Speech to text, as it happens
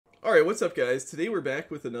All right, what's up, guys? Today we're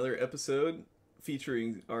back with another episode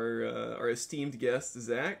featuring our esteemed guest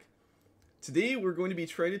Zach. Today we're going to be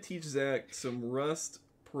trying to teach Zach some Rust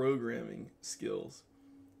programming skills,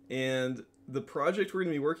 and the project we're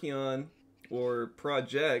going to be working on, or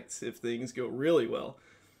projects if things go really well,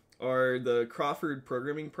 are the Crawford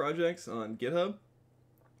programming projects on GitHub.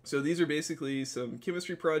 So these are basically some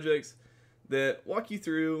chemistry projects that walk you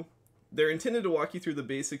through. They're intended to walk you through the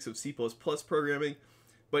basics of C++ programming,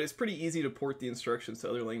 but it's pretty easy to port the instructions to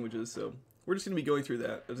other languages, so we're just going to be going through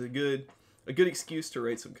that as a good excuse to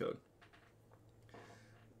write some code.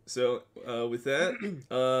 So with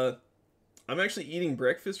that, I'm actually eating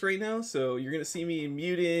breakfast right now, so you're going to see me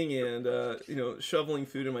muting and shoveling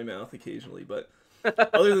food in my mouth occasionally. But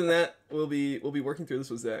other than that, we'll be working through this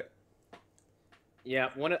with Zach. Yeah,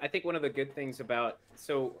 I think one of the good things about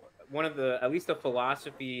one of the, at least the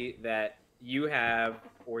philosophy that you have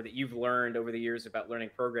or that you've learned over the years about learning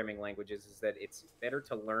programming languages is that it's better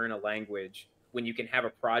to learn a language when you can have a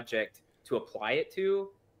project to apply it to,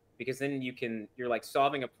 because then you're like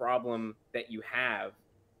solving a problem that you have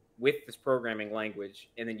with this programming language,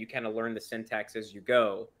 and then you kind of learn the syntax as you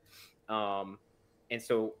go. And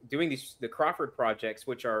so doing the Crawford projects,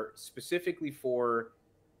 which are specifically for,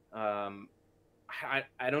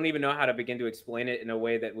 I don't even know how to begin to explain it in a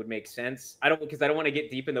way that would make sense. Because I don't want to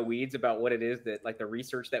get deep in the weeds about what it is that, like, the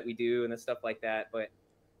research that we do and the stuff like that. But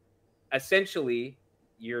essentially,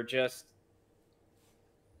 you're just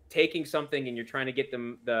taking something and you're trying to get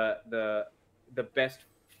them the best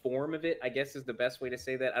form of it, I guess, is the best way to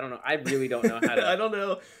say that. I don't know. I really don't know how to. I don't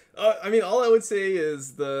know. I mean, all I would say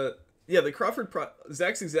is the Crawford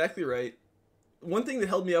Zach's exactly right. One thing that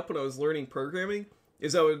held me up when I was learning programming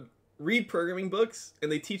is I would read programming books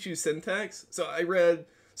and they teach you syntax. So I read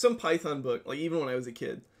some Python book, like even when I was a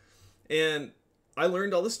kid, and I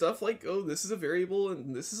learned all this stuff like, oh, this is a variable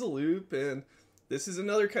and this is a loop and this is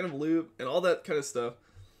another kind of loop and all that kind of stuff.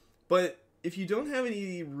 But if you don't have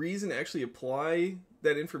any reason to actually apply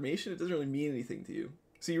that information, it doesn't really mean anything to you.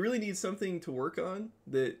 So you really need something to work on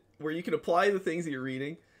where you can apply the things that you're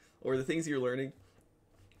reading or the things that you're learning.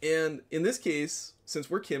 And in this case, since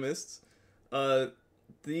we're chemists,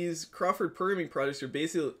 these Crawford programming projects are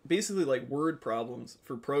basically like word problems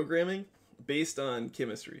for programming based on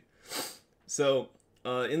chemistry. So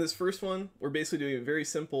in this first one, we're basically doing a very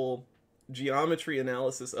simple geometry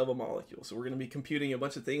analysis of a molecule. So we're going to be computing a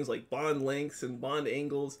bunch of things like bond lengths and bond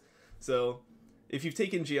angles. So if you've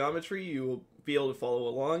taken geometry, you will be able to follow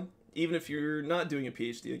along, even if you're not doing a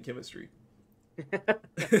PhD in chemistry.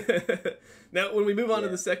 Now, when we move on to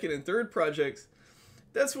the second and third projects,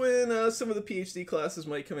 that's when some of the PhD classes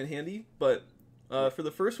might come in handy. But for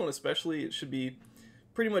the first one especially, it should be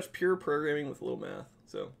pretty much pure programming with a little math.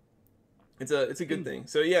 So it's a good thing.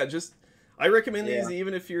 So yeah, I recommend these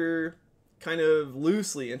even if you're kind of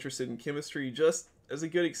loosely interested in chemistry, just as a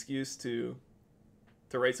good excuse to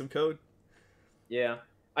write some code. Yeah.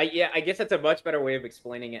 I guess that's a much better way of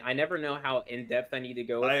explaining it. I never know how in-depth I need to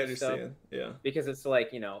go with this stuff. I understand, yeah. Because it's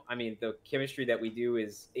like, I mean, the chemistry that we do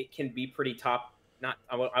it can be pretty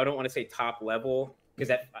I don't want to say top level,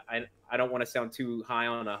 because I don't want to sound too high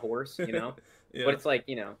on a horse, Yeah. But it's like,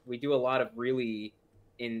 we do a lot of really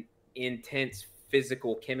intense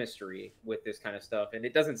physical chemistry with this kind of stuff. And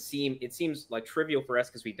it seems like trivial for us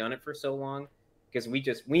because we've done it for so long, because we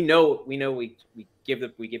give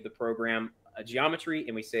the program a geometry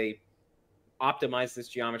and we say, optimize this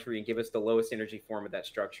geometry and give us the lowest energy form of that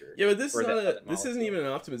structure. Yeah, but this isn't even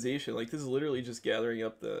an optimization. Like, this is literally just gathering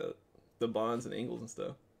up the bonds and angles and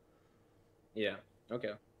stuff. Yeah.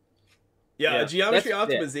 Okay. Yeah, a geometry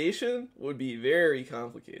optimization would be very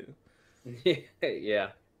complicated. Yeah.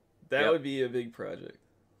 That would be a big project.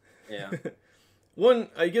 Yeah.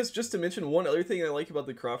 I guess just to mention one other thing I like about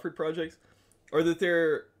the Crawford projects are that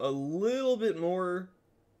they're a little bit more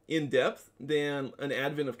in depth than an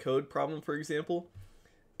Advent of Code problem, for example,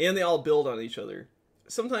 and they all build on each other.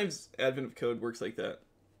 Sometimes Advent of Code works like that.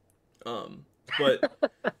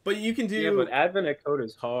 But you can do... Yeah, but Advent of Code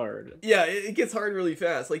is hard. Yeah, it gets hard really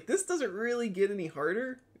fast. Like, this doesn't really get any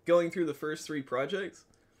harder going through the first three projects.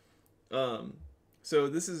 So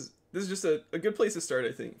this is just a good place to start,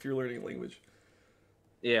 I think, if you're learning a language.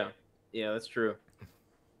 Yeah, that's true.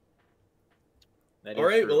 All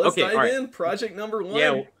right, well, let's dive in. Project number 1.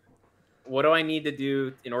 Yeah. What do I need to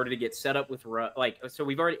do in order to get set up with Rust?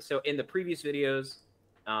 So in the previous videos,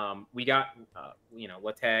 we got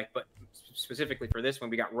LaTeX, but specifically for this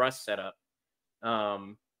one, we got Rust set up.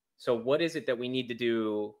 So what is it that we need to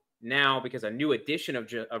do now? Because a new edition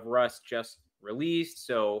of Rust just released.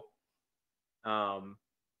 So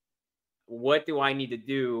what do I need to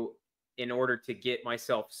do in order to get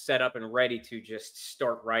myself set up and ready to just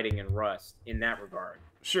start writing in Rust in that regard.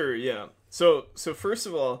 Sure, yeah. So first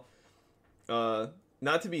of all,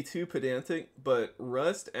 not to be too pedantic, but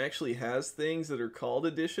Rust actually has things that are called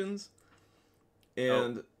additions.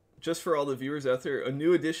 And just for all the viewers out there, a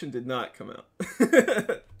new edition did not come out.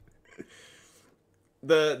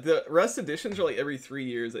 The Rust editions are like every 3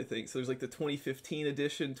 years, I think. So there's like the 2015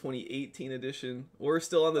 edition, 2018 edition. We're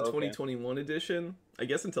still on the 2021 edition, I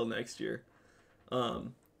guess until next year.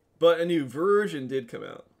 But a new version did come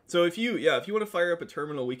out. So if you want to fire up a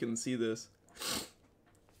terminal, we can see this.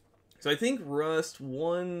 So I think Rust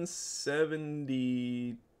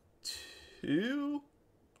 172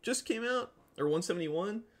 just came out, or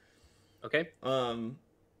 171. Okay.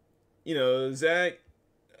 You know, Zach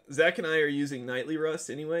and I are using nightly Rust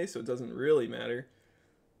anyway, so it doesn't really matter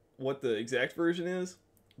what the exact version is.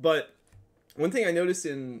 But one thing I noticed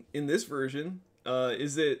in this version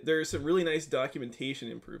is that there's some really nice documentation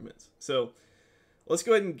improvements. So let's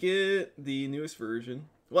go ahead and get the newest version.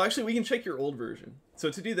 Well, actually, we can check your old version. So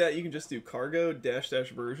to do that, you can just do cargo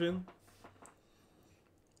 -- version.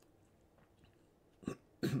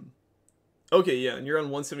 Okay, yeah, and you're on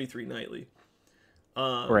 173 nightly.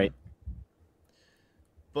 Right.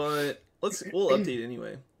 But we'll update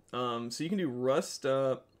anyway. So you can do Rust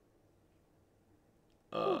up.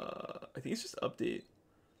 I think it's just update.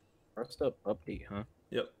 Rust up update, huh?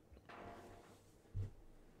 Yep.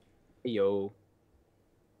 Hey, yo.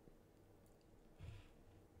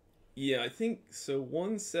 Yeah, I think so.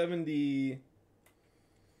 170.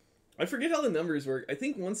 I forget how the numbers work. I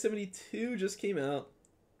think 172 just came out.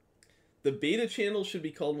 The beta channel should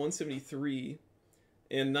be called 173,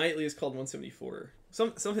 and nightly is called 174.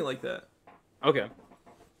 Something like that. Okay.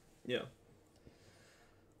 Yeah.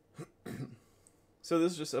 So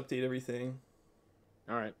this is just update everything.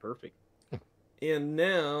 All right, perfect. And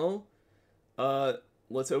now,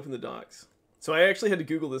 let's open the docs. So I actually had to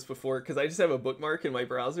Google this before because I just have a bookmark in my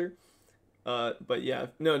browser. But yeah,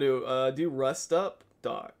 do Rust up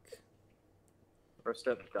doc. Rust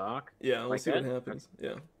up doc. Yeah, we'll like see that? what happens.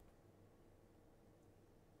 Yeah.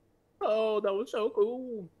 Oh, that was so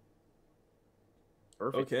cool.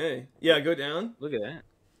 Perfect. Okay. Yeah, go down. Look at that.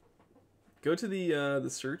 Go to the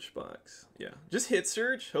search box. Yeah, just hit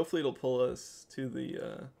search. Hopefully it'll pull us to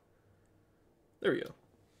the. There we go.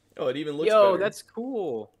 Oh, it even looks better. Yo, that's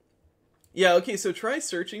cool. Yeah. Okay. So try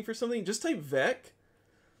searching for something. Just type vec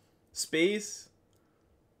space.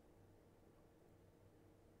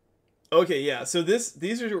 Okay. Yeah. So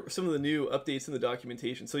these are some of the new updates in the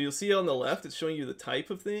documentation. So you'll see on the left, it's showing you the type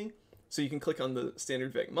of thing. So you can click on the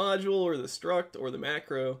standard vec module or the struct or the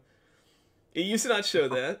macro. It used to not show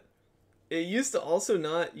that. It used to also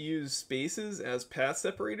not use spaces as path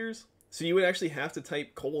separators. So you would actually have to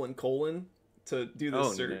type : to do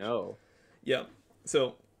this search. Oh, no. Yeah.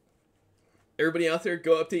 So everybody out there,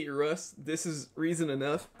 go update your Rust. This is reason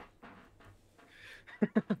enough.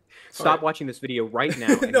 Stop watching this video right now.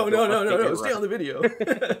 No. Stay on the video.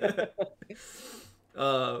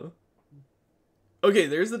 Okay,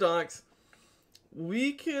 there's the docs.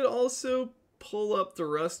 We could also pull up the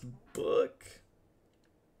Rust book.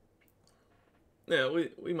 Yeah,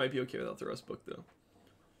 we might be okay without the Rust book, though.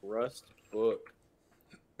 Rust book.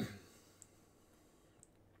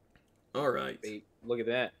 All right. Wait, look at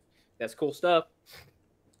that. That's cool stuff.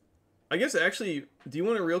 I guess, actually, do you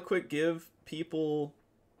want to real quick give people,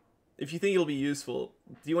 if you think it'll be useful,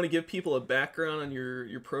 do you want to give people a background on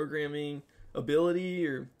your programming ability,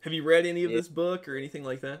 or have you read any of this book or anything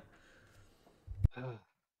like that?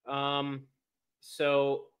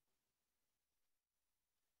 So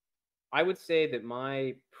I would say that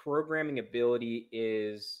my programming ability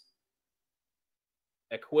is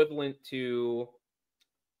equivalent to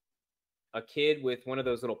a kid with one of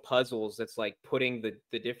those little puzzles that's like putting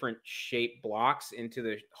the different shape blocks into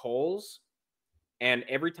the holes. And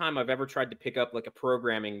every time I've ever tried to pick up like a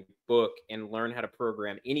programming book and learn how to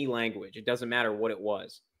program any language, it doesn't matter what it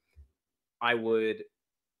was, I would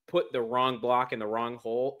put the wrong block in the wrong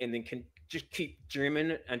hole and then can just keep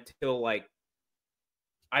dreaming until like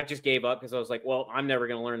I just gave up because I was like, well, I'm never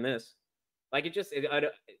going to learn this. Like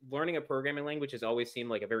learning a programming language has always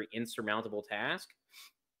seemed like a very insurmountable task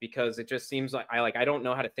because it just seems like I don't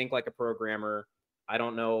know how to think like a programmer. I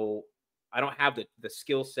don't have the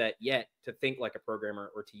skill set yet to think like a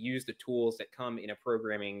programmer or to use the tools that come in a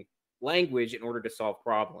programming language in order to solve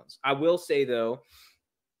problems. I will say, though,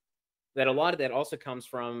 that a lot of that also comes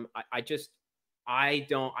from I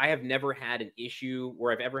have never had an issue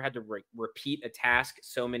where I've ever had to repeat a task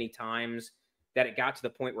so many times that it got to the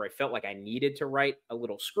point where I felt like I needed to write a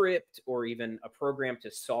little script or even a program to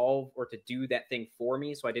solve or to do that thing for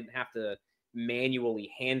me, so I didn't have to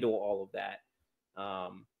manually handle all of that.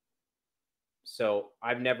 So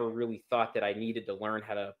I've never really thought that I needed to learn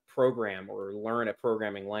how to program or learn a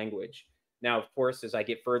programming language. Now, of course, as I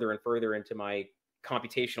get further and further into my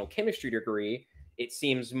computational chemistry degree, it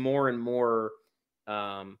seems more and more,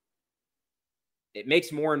 it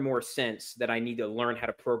makes more and more sense that I need to learn how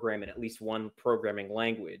to program in at least one programming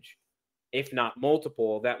language, if not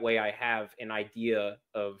multiple. That way I have an idea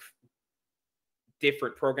of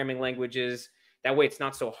different programming languages. That way it's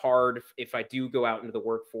not so hard if I do go out into the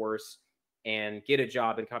workforce and get a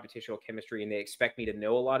job in computational chemistry and they expect me to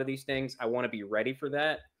know a lot of these things. I want to be ready for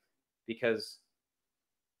that, because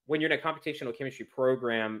when you're in a computational chemistry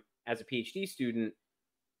program as a PhD student,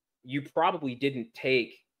 you probably didn't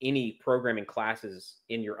take any programming classes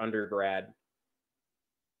in your undergrad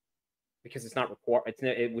because it's not required.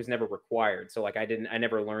 It was never required. So like I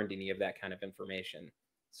never learned any of that kind of information.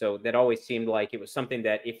 So that always seemed like it was something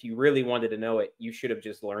that if you really wanted to know it, you should have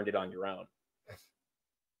just learned it on your own.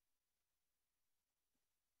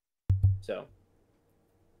 So.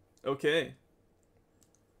 Okay.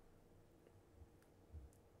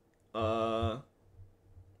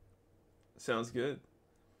 Sounds good.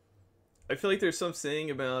 I feel like there's some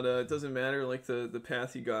saying about it doesn't matter like the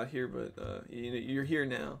path you got here, but you're here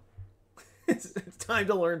now. It's time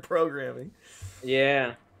to learn programming.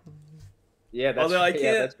 Yeah. Yeah, that's although I can't,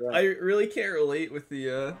 yeah, that's right. I really can't relate with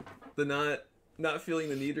the not feeling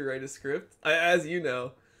the need to write a script. As you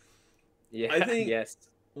know, Yeah. I think yes.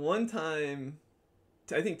 one time,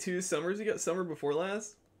 I think 2 summers ago, summer before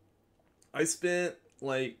last, I spent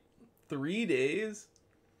like 3 days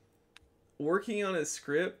working on a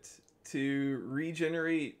script to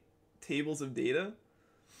regenerate tables of data.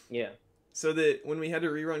 Yeah. So that when we had to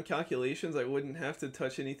rerun calculations, I wouldn't have to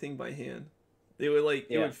touch anything by hand. They would like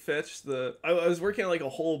it would fetch the. I was working on like a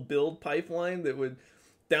whole build pipeline that would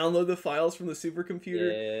download the files from the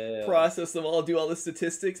supercomputer, process them all, do all the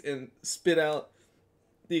statistics, and spit out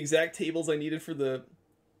the exact tables I needed for the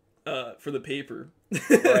paper.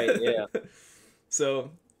 Right. Yeah. So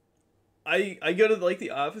I go to like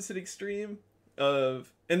the opposite extreme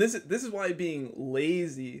of, and this is why being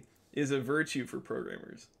lazy is a virtue for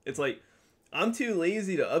programmers. It's like, I'm too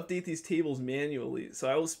lazy to update these tables manually, so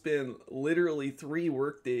I will spend literally 3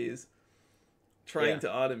 work days trying to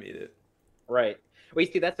automate it. Right. Well,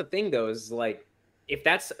 you see, that's the thing, though, is like, if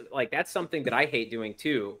that's something that I hate doing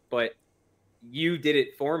too, but you did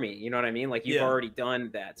it for me. You know what I mean? Like, you've already done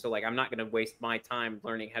that, so like, I'm not going to waste my time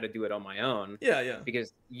learning how to do it on my own. Yeah.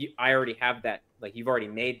 Because I already have that. Like, you've already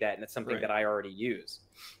made that, and it's something that I already use.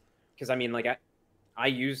 Because I mean, like, I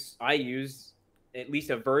use at least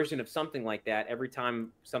a version of something like that. Every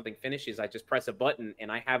time something finishes, I just press a button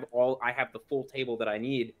and I have the full table that I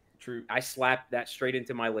need. True. I slap that straight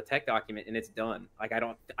into my LaTeX document and it's done. Like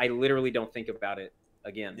I literally don't think about it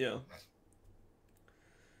again.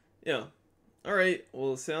 Yeah. All right.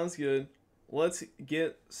 Well, sounds good. Let's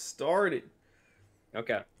get started.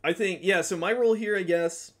 Okay. I think, so my role here, I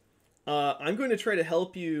guess, I'm going to try to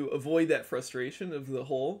help you avoid that frustration of the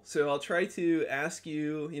whole. So I'll try to ask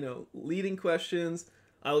you, leading questions.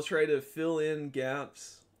 I'll try to fill in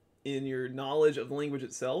gaps in your knowledge of the language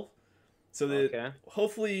itself, so that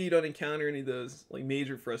hopefully you don't encounter any of those like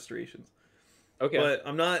major frustrations. Okay. But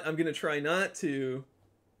I'm going to try not to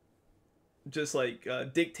just like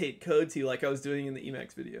dictate code to you like I was doing in the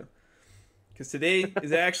Emacs video, because today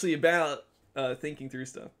is actually about thinking through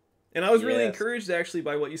stuff. And I was really encouraged actually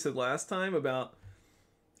by what you said last time about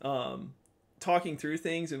talking through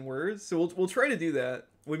things in words. So we'll try to do that.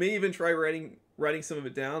 We may even try writing some of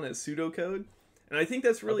it down as pseudocode. And I think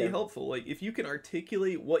that's really helpful. Like, if you can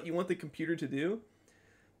articulate what you want the computer to do,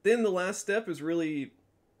 then the last step is really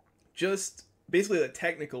just basically a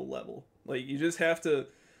technical level. Like, you just have to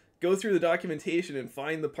go through the documentation and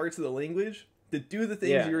find the parts of the language that do the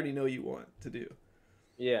things you already know you want to do.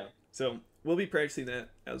 Yeah. So we'll be practicing that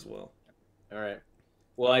as well. All right.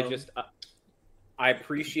 Well, I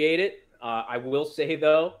appreciate it. I will say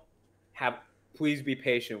though, please be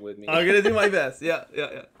patient with me. I'm gonna do my best. Yeah.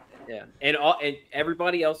 And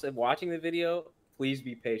everybody else watching the video, please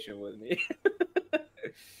be patient with me.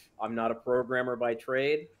 I'm not a programmer by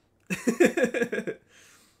trade.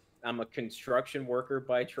 I'm a construction worker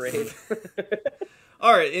by trade.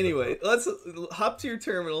 All right. Anyway, let's hop to your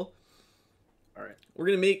terminal. All right. We're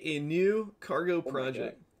going to make a new cargo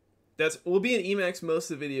project. We'll be in Emacs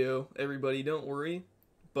most of the video, everybody. Don't worry.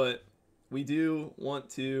 But we do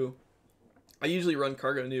want to... I usually run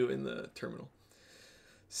cargo new in the terminal.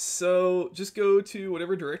 So just go to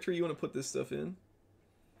whatever directory you want to put this stuff in.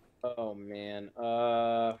 Oh man.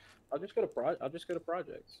 I'll just go to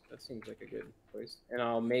projects. That seems like a good place. And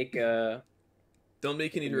I'll make Don't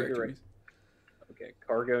make any a new directories. Okay,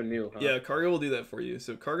 cargo new, huh? Yeah, cargo will do that for you.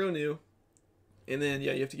 So cargo new, and then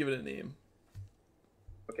yeah, you have to give it a name.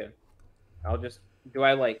 Okay. I'll just do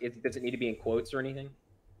I like does it need to be in quotes or anything?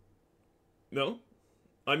 No,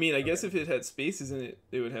 I mean I guess Okay. if it had spaces in it,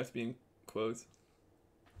 it would have to be in quotes.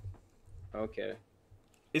 Okay.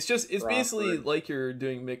 It's basically Crawford. like you're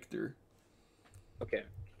doing Mictor. Okay.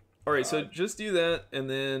 All right, so Proj. just do that, and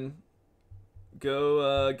then go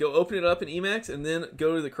open it up in Emacs, and then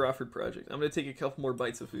go to the Crawford project. I'm gonna take a couple more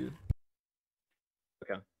bites of food.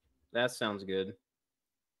 Okay. That sounds good.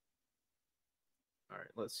 All right,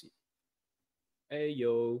 let's see. Hey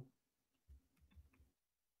yo.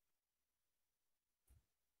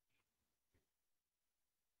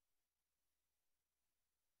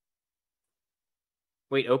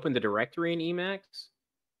 Wait, open the directory in Emacs?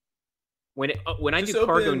 When I Just do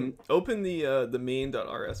cargo, open the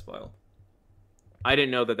main.rs file. I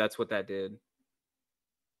didn't know that that's what that did.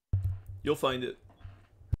 You'll find it.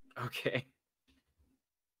 Okay.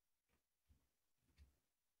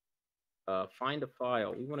 Find a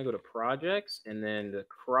file. We want to go to projects and then the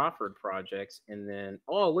Crawford projects and then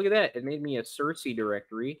look at that! It made me a Cersei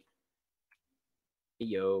directory. Hey,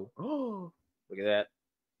 yo. Oh, look at that.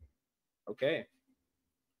 Okay.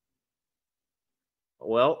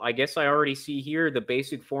 Well, I guess I already see here the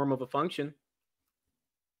basic form of a function.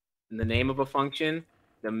 And the name of a function,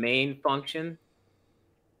 the main function.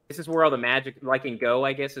 This is where all the magic, like in Go,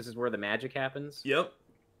 I guess this is where the magic happens. Yep.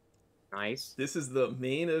 Nice. This is the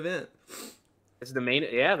main event. This is the main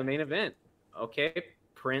event. Okay.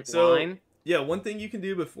 Print So line. yeah, one thing you can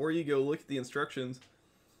do before you go look at the instructions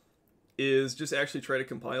is just actually try to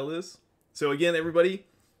compile this. So again, everybody,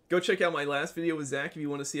 go check out my last video with Zach if you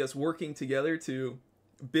want to see us working together to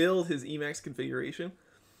build his Emacs configuration,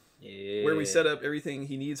 Yeah. where we set up everything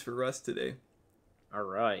he needs for Rust today. All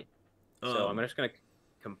right. So I'm just going to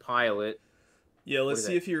compile it. Yeah, let's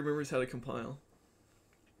see if he remembers how to compile.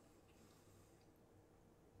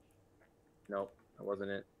 Nope, that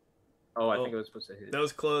wasn't it. Oh, I think it was supposed to hit. That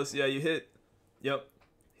was close. Yeah, you hit. Yep.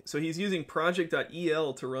 So he's using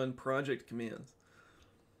project.el to run project commands.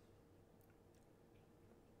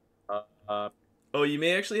 Oh, you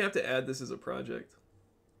may actually have to add this as a project.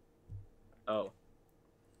 Oh.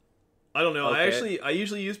 I don't know. Okay. I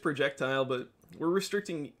usually use projectile, but we're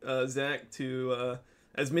restricting Zach to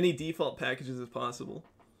as many default packages as possible.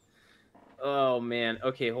 Oh man.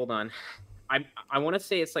 Okay, hold on. I want to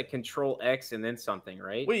say it's like Control X and then something,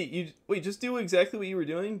 right? Wait, just do exactly what you were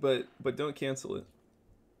doing, but don't cancel it.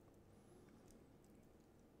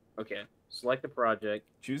 Okay. Select the project.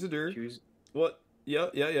 Choose a dir. Choose. What? Yeah.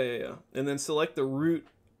 And then select the root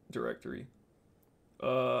directory.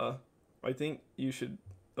 I think you should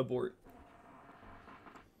abort.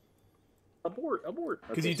 Abort.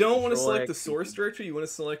 Because Okay, you so don't want to Control select X, the source directory, you want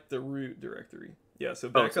to select the root directory. Yeah, so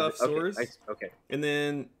Oh, back so off source. Okay. And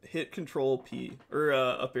then hit Control P or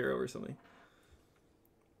up arrow or something.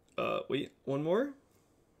 Wait, one more.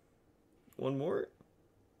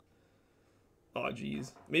 Oh,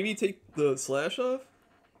 geez. Maybe take the slash off.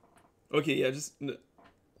 Okay, yeah, just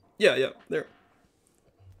yeah, there.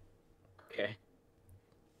 Okay.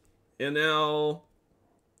 And now,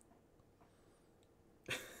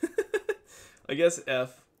 I guess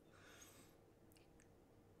F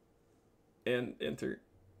and enter.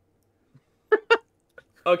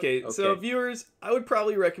 Okay, so viewers, I would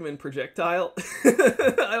probably recommend Projectile.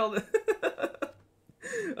 I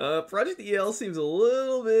don't. Project EL seems a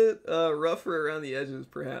little bit rougher around the edges,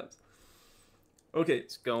 perhaps. Okay,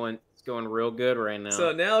 it's going real good right now.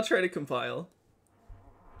 So now try to compile.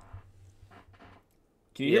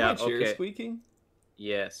 Can you hear my chair squeaking?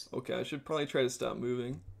 Yes. Okay, I should probably try to stop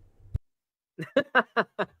moving.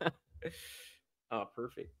 Oh,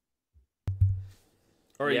 perfect.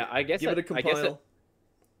 All right. Yeah, I guess give it a compile.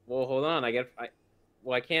 Well, hold on. I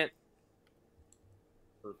can't.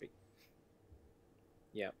 Perfect.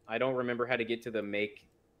 Yeah, I don't remember how to get to the make.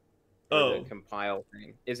 The compile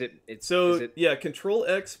thing. Yeah, Control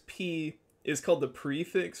X P is called the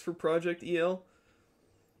prefix for Project EL.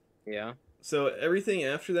 Yeah. So everything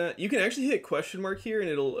after that, you can actually hit question mark here, and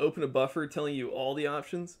it'll open a buffer telling you all the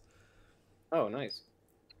options. Oh, nice.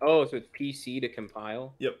 Oh, so it's PC to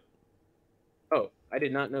compile? Yep. Oh, I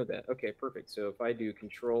did not know that. Okay, perfect. So if I do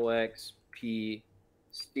Control X P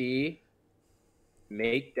C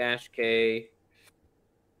make -K.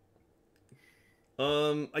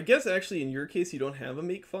 I guess actually in your case you don't have a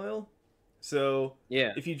make file. So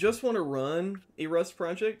Yeah. if you just want to run a Rust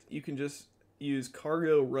project, you can just use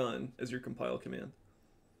cargo run as your compile command.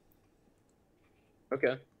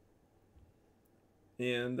 Okay.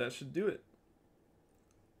 And that should do it.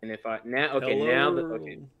 And if I now, okay, Hello now the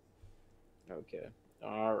world. okay,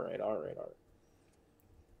 all right.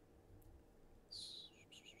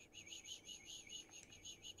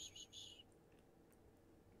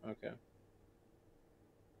 Okay.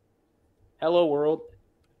 Hello world.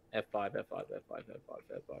 F5, F5, F5, F5,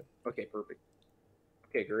 F5. Okay, perfect.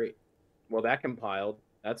 Okay, great. Well, that compiled.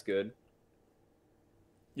 That's good.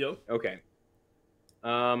 Yep. Okay.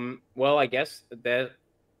 Well, I guess that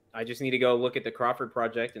I just need to go look at the Crawford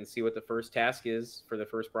project and see what the first task is for the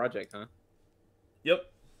first project, huh?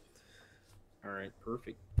 Yep. All right,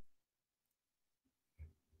 perfect.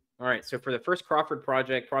 All right, so for the first Crawford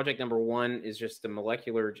project, project number 1 is just the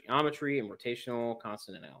molecular geometry and rotational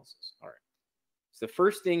constant analysis. All right. So the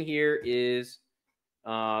first thing here is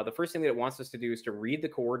the first thing that it wants us to do is to read the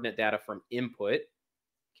coordinate data from input.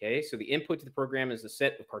 Okay, so the input to the program is the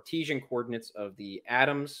set of Cartesian coordinates of the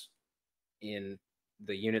atoms in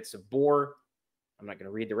the units of Bohr. I'm not going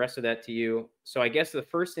to read the rest of that to you. So I guess the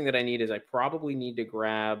first thing that I need is I probably need to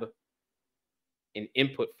grab an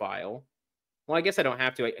input file. Well, I guess I don't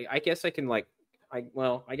have to. I guess I can like, I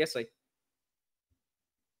guess I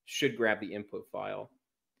should grab the input file.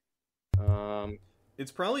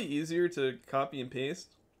 It's probably easier to copy and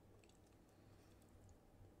paste.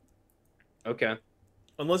 Okay.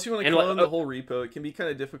 Unless you want to clone the whole repo, it can be kind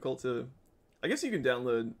of difficult to. I guess you can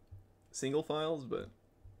download single files, but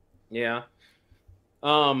yeah.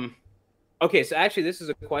 Okay, so actually, this is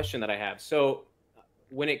a question that I have. So,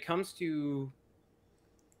 when it comes to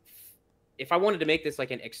if I wanted to make this like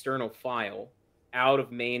an external file outside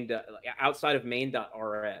of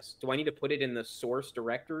main.rs, do I need to put it in the source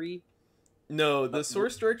directory? no, the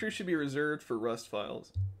source directory should be reserved for Rust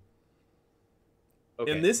files.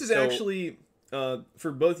 Okay, and this is actually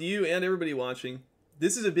for both you and everybody watching.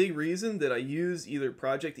 This is a big reason that I use either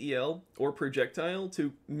Project EL or Projectile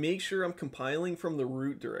to make sure I'm compiling from the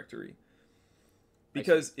root directory.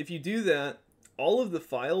 Because if you do that, all of the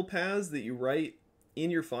file paths that you write in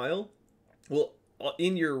your file, will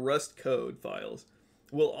in your Rust code files,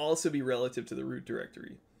 will also be relative to the root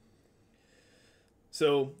directory.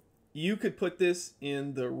 So you could put this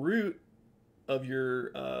in the root of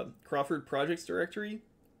your Crawford projects directory,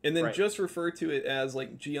 and then just refer to it as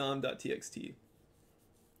like geom.txt.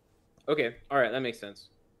 Okay, all right, that makes sense.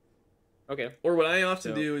 Okay. Or what I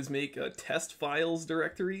often do is make a test files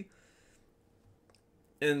directory,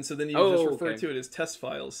 and so then you just refer to it as test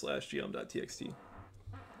files /geom.txt.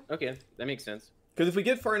 Okay, that makes sense. Because if we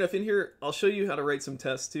get far enough in here, I'll show you how to write some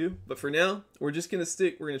tests too. But for now, we're just going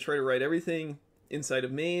to we're going to try to write everything inside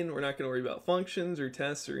of main. We're not going to worry about functions or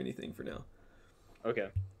tests or anything for now. Okay.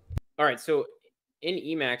 All right, so in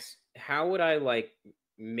Emacs, how would I like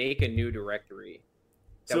make a new directory?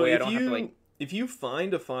 That way I don't have to like... if you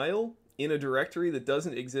find a file in a directory that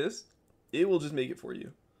doesn't exist, it will just make it for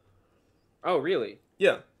you. Oh, really?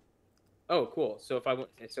 Yeah. Oh, cool. So if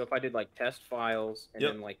I did like test files and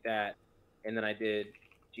then like that, and then I did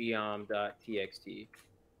geom.txt.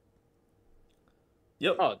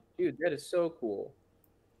 Yep. Oh, dude, that is so cool.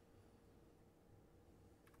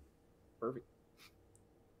 Perfect.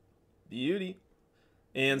 Beauty.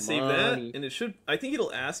 And save that, and it should... I think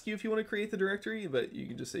it'll ask you if you want to create the directory, but you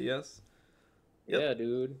can just say yes. Yeah,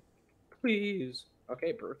 dude. Please.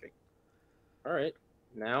 Okay, perfect. All right.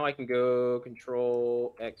 Now I can go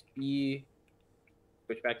Control XB,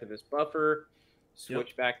 switch back to this buffer,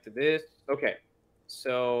 switch back to this. Okay.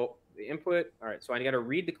 So the input. All right. So I got to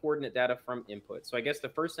read the coordinate data from input. So I guess the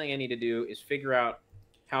first thing I need to do is figure out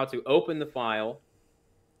how to open the file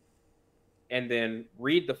and then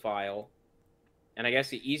read the file. And I guess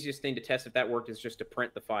the easiest thing to test if that worked is just to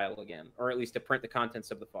print the file again, or at least to print the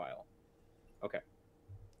contents of the file. Okay.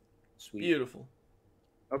 Sweet. Beautiful.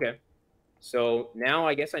 Okay. So now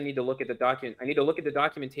I guess I need to look at the document. I need to look at the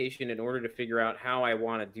documentation in order to figure out how I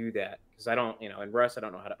want to do that. Because I don't, in Rust, I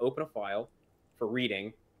don't know how to open a file for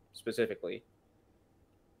reading specifically.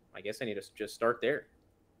 I guess I need to just start there.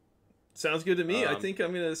 Sounds good to me. I think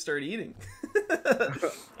I'm going to start eating.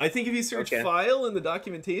 I think if you search file in the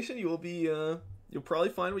documentation, you'll probably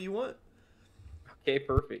find what you want. Okay,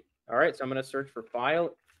 perfect. All right, so I'm going to search for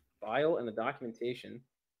file in the documentation.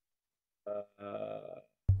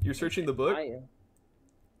 You're searching the book?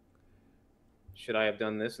 Should I have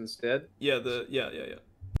done this instead? Yeah,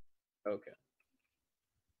 Okay.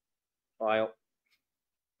 File.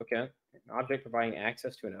 Okay. An object providing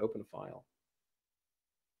access to an open file.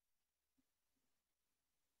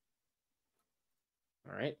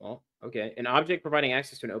 All right. Well, Okay, an object providing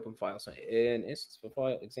access to an open file. So an instance of a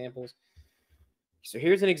file examples. So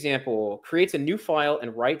here's an example. Creates a new file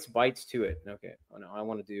and writes bytes to it. Okay. Oh no, I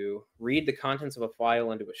want to do read the contents of a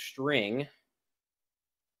file into a string.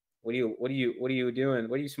 What are you doing?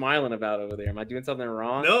 What are you smiling about over there? Am I doing something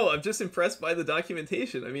wrong? No, I'm just impressed by the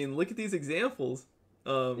documentation. I mean, look at these examples.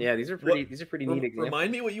 Yeah, these are What? pretty neat examples.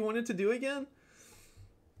 Remind me what you wanted to do again.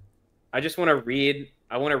 I just want to read.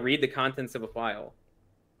 I want to read the contents of a file.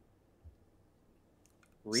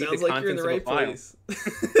 Read Sounds the like you're in contents the right of a file place.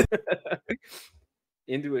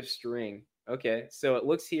 into a string. Okay, so it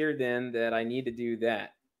looks here then that I need to do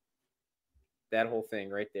that. That whole thing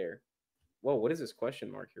right there. Whoa, what is this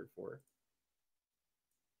question mark here for?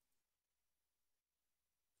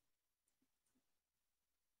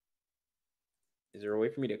 Is there a way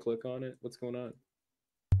for me to click on it? What's going on?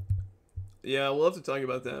 Yeah, we'll have to talk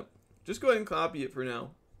about that. Just go ahead and copy it for now.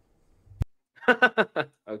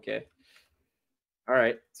 Okay. All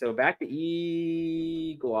right. So back to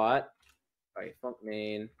eglot. All right, func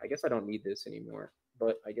main. I guess I don't need this anymore,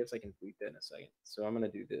 but I guess I can delete that in a second. So I'm going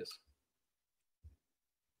to do this.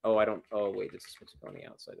 Oh, I don't. Oh, wait. This is supposed to be on the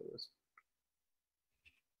outside of this.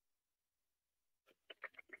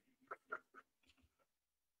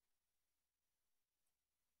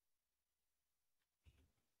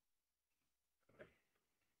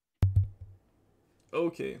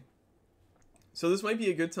 Okay. So this might be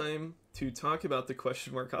a good time to talk about the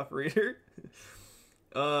question mark operator.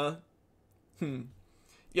 uh,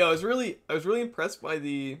 Yeah, I was really impressed by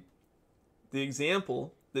the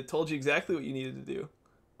example that told you exactly what you needed to do.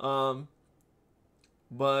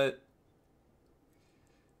 But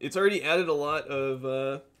it's already added a lot of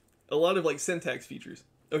like syntax features.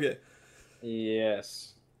 Okay.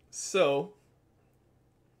 Yes. So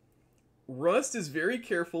Rust is very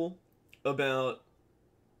careful about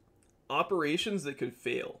operations that could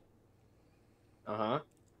fail. Uh-huh.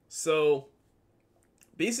 So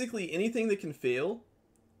basically anything that can fail.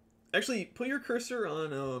 Actually, put your cursor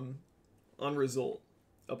on result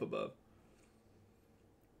up above.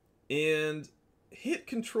 And hit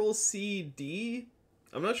Control C D.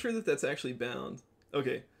 I'm not sure that that's actually bound.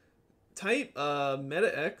 Okay. Type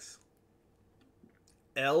meta x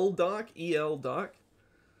ldoc eldoc.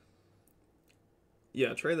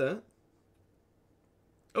 Yeah, try that.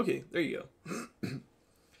 Okay, there you go.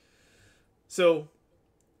 So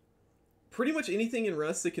pretty much anything in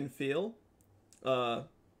Rust that can fail,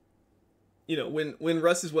 when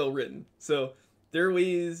Rust is well written. So there are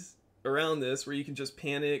ways around this where you can just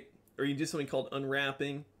panic, or you do something called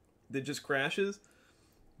unwrapping that just crashes.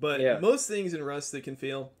 But most things in Rust that can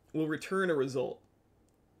fail will return a result.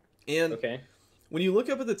 And when you look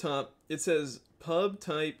up at the top, it says pub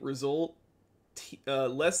type result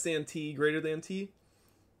less than t greater than t.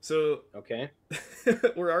 So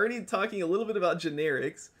we're already talking a little bit about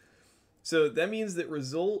generics. So that means that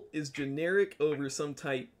result is generic over some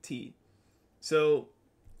type t. So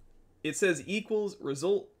it says equals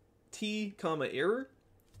result t comma error.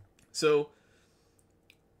 So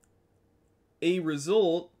a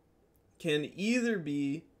result can either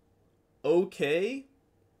be okay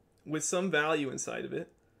with some value inside of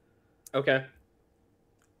it. Okay.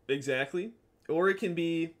 Exactly. Or it can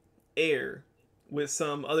be error with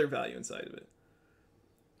some other value inside of it.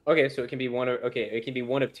 Okay, so it can be it can be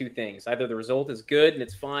one of two things. Either the result is good and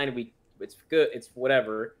it's fine, it's good, it's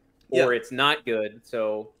whatever, or it's not good.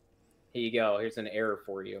 So here you go. Here's an error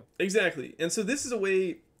for you. Exactly. And so this is a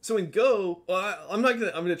way. So in Go, I'm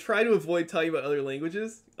gonna try to avoid talking about other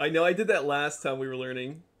languages. I know I did that last time we were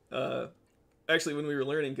learning. Actually, when we were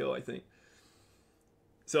learning Go, I think.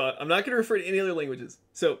 So I'm not gonna refer to any other languages.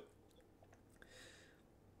 So.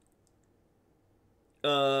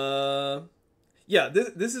 Yeah,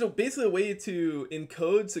 this is basically a way to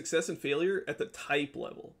encode success and failure at the type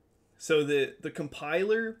level. So that the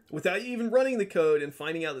compiler, without you even running the code and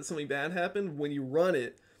finding out that something bad happened, when you run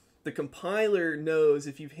it, the compiler knows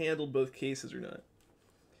if you've handled both cases or not.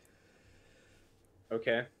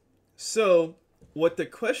 Okay. So what the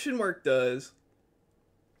question mark does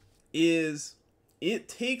is it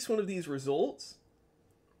takes one of these results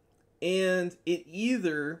and it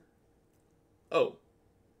either... Oh,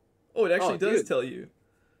 it actually does tell you.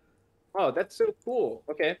 Oh, that's so cool.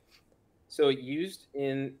 Okay. So used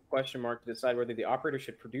in question mark to decide whether the operator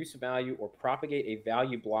should produce a value or propagate a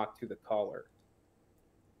value block to the caller.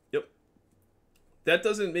 Yep. That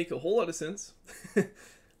doesn't make a whole lot of sense.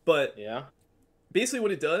 But yeah, basically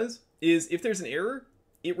what it does is if there's an error,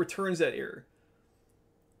 it returns that error.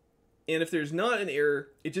 And if there's not an error,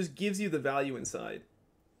 it just gives you the value inside.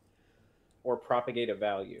 Or propagate a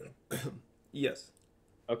value. Yes.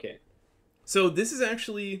 Okay. So this is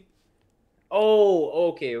actually Oh,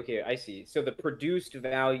 okay, I see. So the produced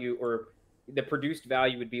value, or the produced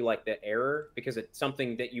value would be like the error because it's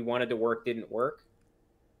something that you wanted to work didn't work,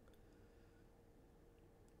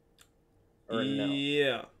 or no?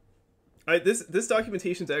 Yeah. This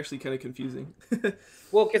documentation is actually kind of confusing.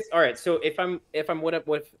 Well, because all right, so if I'm what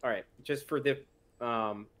all right, just for the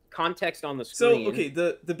context on the So, screen. okay,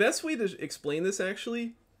 the best way to explain this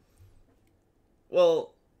actually,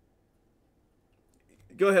 well,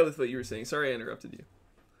 go ahead with what you were saying. Sorry I interrupted you.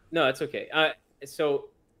 No, it's okay. So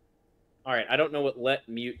all right, I don't know what let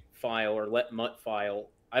mute file or let mut file.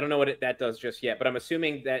 I don't know what that does just yet, but I'm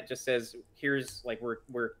assuming that just says here's like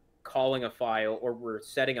we're calling a file or we're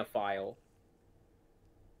setting a file.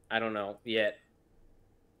 I don't know yet.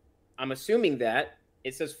 I'm assuming that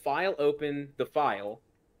it says file open the file.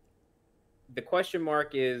 The question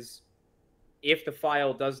mark is if the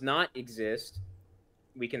file does not exist,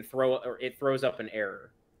 we can throw, or it throws up an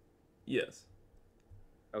error. Yes.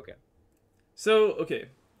 Okay. So, okay.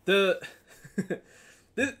 The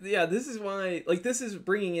this is why, like, this is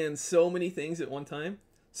bringing in so many things at one time.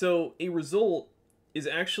 So, a result is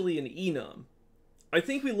actually an enum. I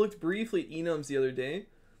think we looked briefly at enums the other day,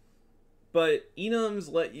 but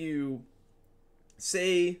enums let you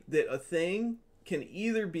say that a thing can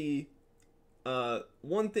either be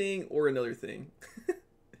one thing or another thing.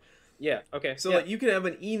 Yeah. Okay. So, Yeah. like, you could have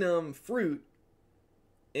an enum fruit,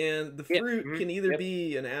 and the Yeah. fruit can either Yep.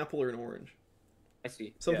 be an apple or an orange, I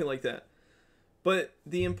see. something Yeah. like that. But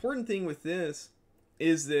the important thing with this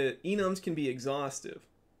is that enums can be exhaustive,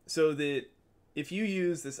 so that if you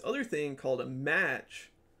use this other thing called a match,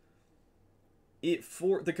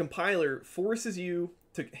 the compiler forces you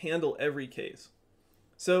to handle every case.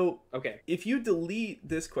 So Okay. if you delete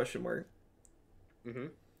this question mark, Mm-hmm.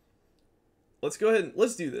 let's go ahead and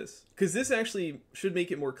let's do this, because this actually should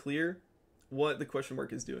make it more clear what the question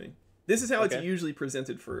mark is doing. This is how it's Okay. usually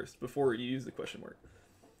presented first before you use the question mark.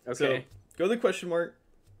 Okay. So go to the question mark,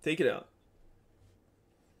 take it out.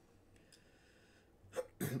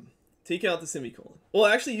 Take out the semicolon. Well,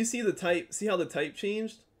 actually, you see the type. See how the type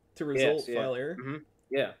changed to result Yes. Yeah. file error? Mm-hmm.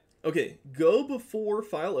 Yeah. Okay, go before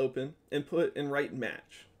file open and write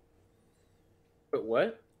match. But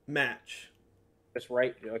what? Match. Just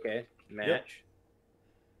right. Okay. Yep. Match.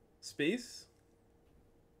 Space.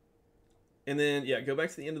 And then, yeah, go back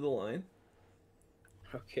to the end of the line.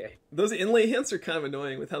 Okay. Those inlay hints are kind of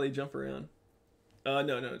annoying with how they jump around.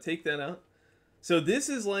 No, take that out. So this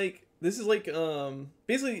is like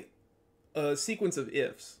basically a sequence of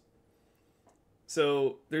ifs.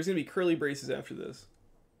 So there's gonna be curly braces after this.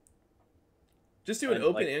 Just do an And,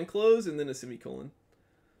 open like, and close and then a semicolon.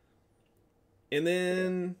 And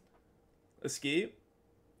then escape.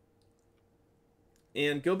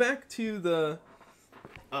 And go back to the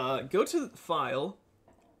go to the file.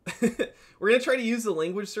 We're gonna try to use the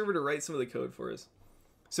language server to write some of the code for us.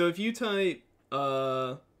 So if you type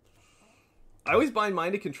I always bind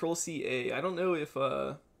mine to Control C A. I don't know if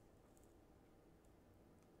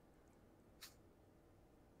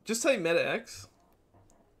just type metax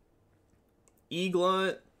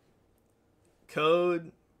eglot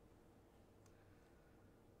code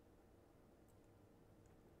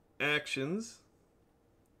actions.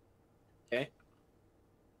 Okay.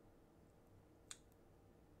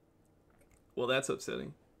 Well, that's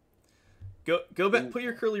upsetting. Go back. Put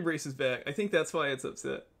your curly braces back. I think that's why it's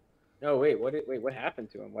upset. No, wait. What happened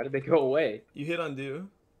to him? Why did they go away? You hit undo.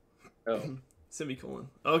 Oh. Semicolon.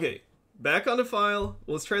 Okay. Back onto file.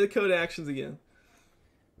 Let's try the code actions again.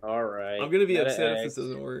 All right. I'm gonna be Meta upset if X, this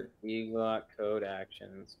doesn't work. eglot code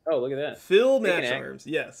actions. Oh, look at that. Fill Take an match act- arms.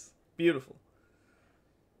 Yes. Beautiful.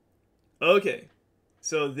 Okay.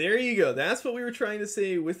 So there you go. That's what we were trying to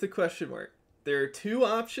say with the question mark. There are two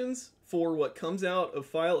options for what comes out of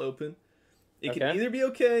file open. It can Okay. either be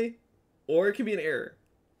okay or it can be an error.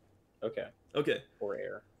 Okay. Okay. Or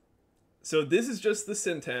error. So this is just the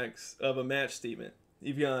syntax of a match statement.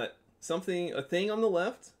 You've got a thing on the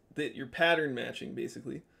left that you're pattern matching,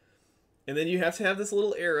 basically. And then you have to have this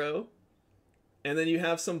little arrow. And then you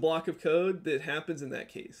have some block of code that happens in that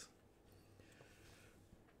case.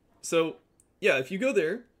 So, yeah, if you go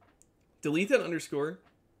there, delete that underscore,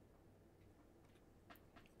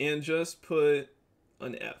 and just put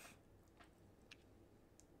an F.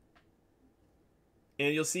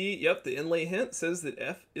 And you'll see, yep, the inlay hint says that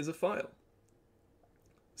F is a file.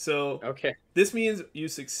 So Okay. this means you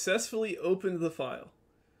successfully opened the file.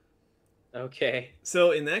 Okay.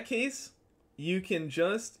 So in that case, you can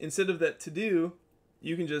just, instead of that to do,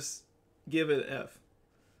 you can just give it an F.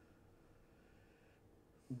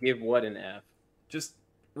 Give what an F? Just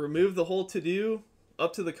remove the whole to do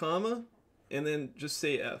up to the comma, and then just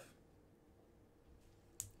say F.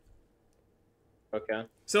 Okay.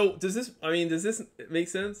 So does this? I mean, does this make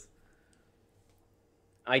sense?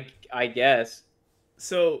 I guess.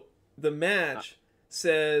 So the Uh, match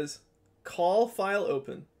says call file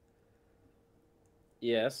open.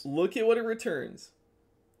 yes. Look at what it returns.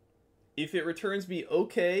 If it returns me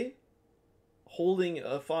okay, holding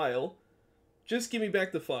a file, just give me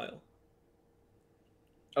back the file.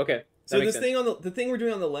 Okay. That So makes this sense. thing on the thing we're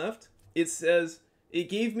doing on the left, it says it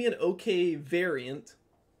gave me an okay variant,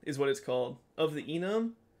 is what it's called, of the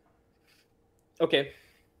enum, Okay.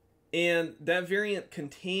 and that variant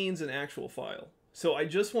contains an actual file. So I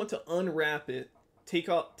just want to unwrap it, take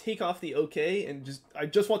off the okay, and I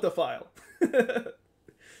just want the file.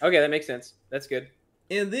 Okay, that makes sense. That's good.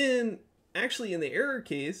 And then, actually, in the error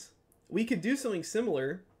case, we could do something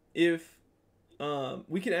similar if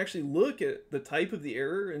we could actually look at the type of the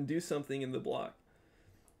error and do something in the block.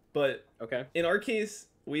 But Okay. in our case,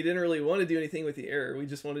 we didn't really want to do anything with the error. We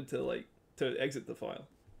just wanted to exit the file.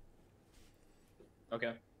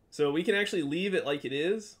 Okay. So we can actually leave it like it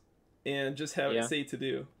is and just have it Yeah. say to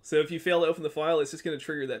do. So if you fail to open the file, it's just going to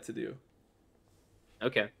trigger that to do.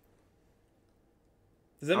 Okay.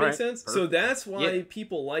 Does that All make right. sense? So Perfect. that's Yeah. why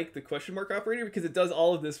people like the question mark operator, because it does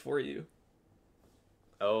all of this for you.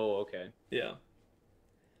 Oh, okay. Yeah.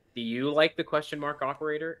 Do you like the question mark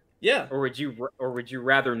operator, Yeah. or would you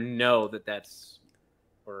rather know that that's,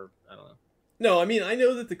 or I don't know. No, I mean, I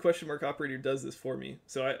know that the question mark operator does this for me,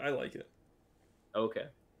 so I like it. Okay.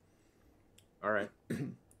 All right.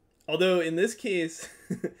 Although in this case,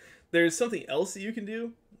 there's something else that you can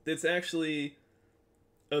do that's actually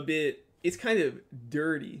it's kind of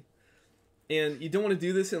dirty. And you don't want to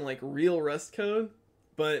do this in like real Rust code,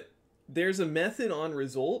 but there's a method on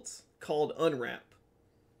results called unwrap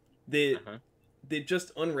that Uh-huh. that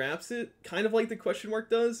just unwraps it, kind of like the question mark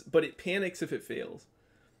does, but it panics if it fails.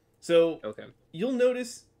 So Okay. you'll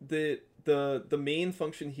notice that the main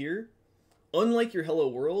function here, unlike your hello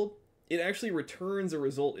world, it actually returns a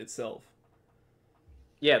result itself.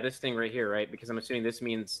 Yeah, this thing right here, right? Because I'm assuming this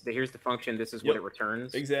means that here's the function, this is what Yep, it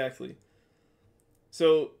returns. exactly.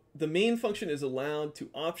 So the main function is allowed to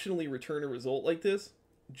optionally return a result like this,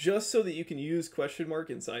 just so that you can use question mark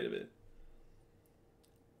inside of it.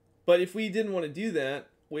 But if we didn't want to do that,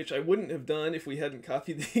 which I wouldn't have done if we hadn't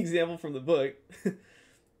copied the example from the book,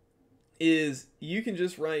 is you can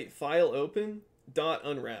just write file open dot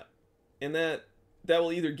unwrap, and that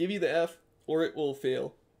will either give you the F or it will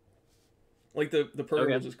fail. Like the program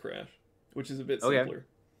will Okay. just crash, which is a bit Okay. simpler.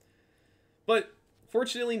 But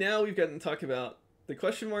fortunately now we've gotten to talk about the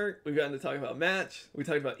question mark, we've gotten to talk about match, we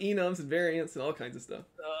talked about enums and variants and all kinds of stuff.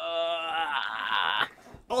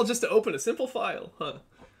 All just to open a simple file, huh?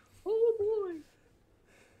 Oh boy.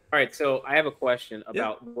 All right, so I have a question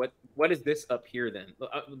Yeah. about what is this up here then?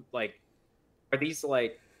 Like, are these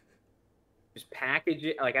like just package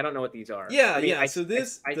it? Like, I don't know what these are. Yeah, I mean, yeah. So I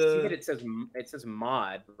see that it says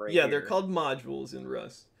mod right yeah, they're here. called modules in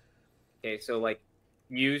Rust. Okay, so like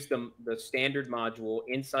use the standard module.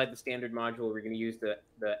 Inside the standard module, we're going to use the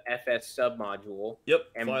FS submodule, Yep,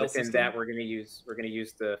 and file within system. that we're going to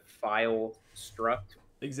use the file struct.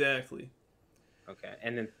 Exactly. Okay,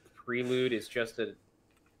 and then prelude is just a.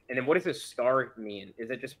 And then what does this star mean? Does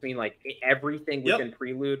it just mean like everything Yep. within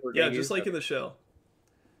prelude we're Yeah, going to use? just like in the shell.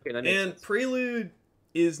 Okay, that makes And sense. prelude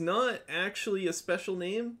is not actually a special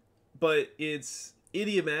name, but it's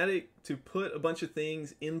idiomatic to put a bunch of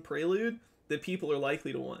things in prelude that people are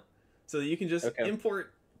likely to want. So that you can just Okay.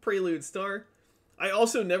 import prelude star. I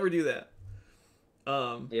also never do that.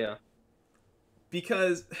 Yeah.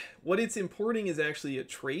 Because what it's importing is actually a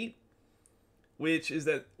trait, which is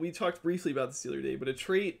that we talked briefly about this the other day, but a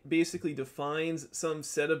trait basically defines some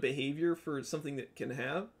set of behavior for something that can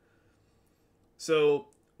have. So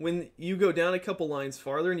when you go down a couple lines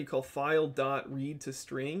farther and you call file dot read to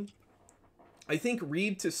string, I think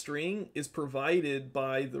read to string is provided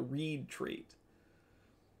by the read trait.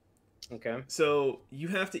 Okay. So you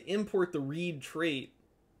have to import the read trait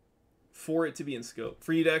for it to be in scope,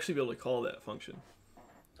 for you to actually be able to call that function.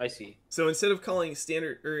 I see. So instead of calling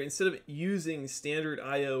standard, or instead of using standard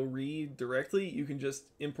IO read directly, you can just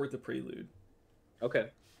import the prelude. Okay.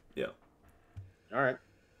 Yeah. All right.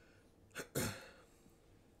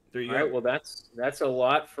 There you All go. right. Well, that's a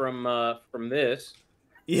lot from this.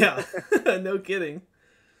 Yeah. No kidding.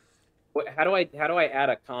 How do I add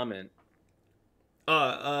a comment?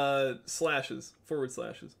 Slashes, forward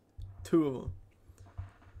slashes, 2 of them.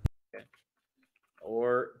 Okay.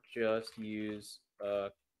 Or just use a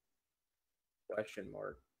question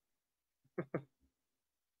mark.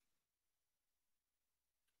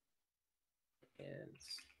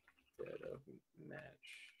 Instead of match.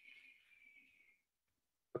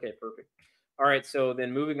 Okay, perfect. All right. So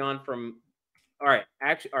then moving on from. All right.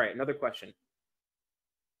 Actually, all right. Another question.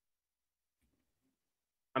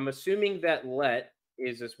 I'm assuming that let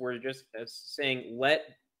is this. We're just saying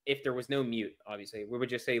let if there was no mute. Obviously, we would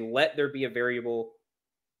just say let there be a variable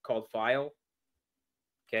called file.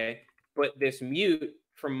 Okay. But this mute,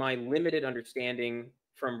 from my limited understanding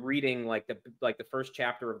from reading like the first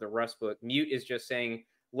chapter of the Rust book, mute is just saying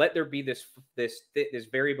let there be this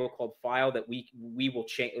variable called file that we will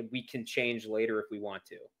change, we can change later if we want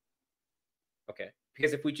to. Okay.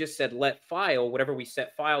 Because if we just said let file, whatever we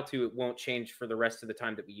set file to, it won't change for the rest of the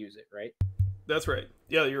time that we use it, right? That's right.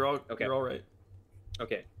 Yeah, you're all Okay. you're all right.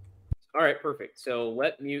 Okay. All right, perfect. So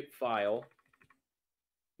let mute file,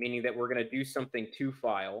 meaning that we're going to do something to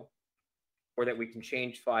file, or that we can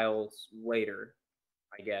change files later,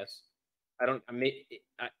 I guess.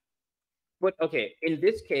 But okay, in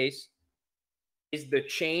this case, is the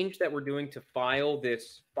change that we're doing to file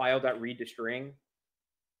this file.read to string?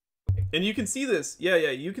 And you can see this. Yeah,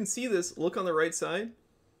 you can see this. Look on the right side.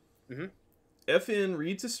 Mm-hmm. Fn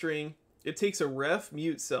read to string. It takes a ref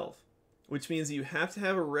mute self, which means you have to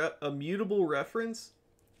have a mutable reference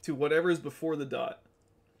to whatever is before the dot.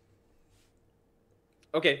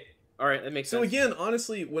 Okay. All right, that makes sense. So again,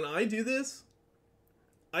 honestly, when I do this,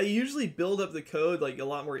 I usually build up the code like a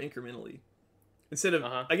lot more incrementally. Instead of,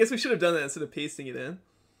 I guess we should have done that instead of pasting it in.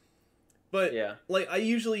 But yeah, like I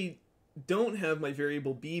usually don't have my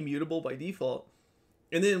variable be mutable by default.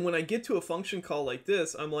 And then when I get to a function call like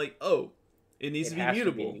this, I'm like, oh, it needs to be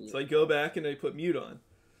mutable. So I go back and I put mute on.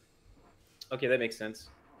 Okay, that makes sense.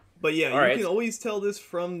 But yeah, you can always tell this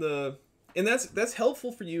from the... And that's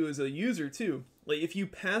helpful for you as a user too. Like if you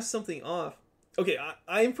pass something off... Okay,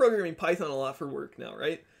 I'm programming Python a lot for work now,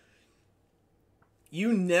 right?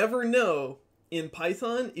 You never know in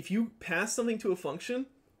Python, if you pass something to a function,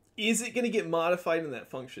 is it going to get modified in that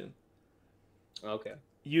function? Okay.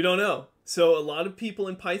 You don't know. So a lot of people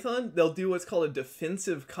in Python, they'll do what's called a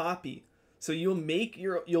defensive copy. So you'll make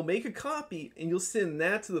a copy and you'll send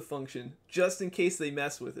that to the function just in case they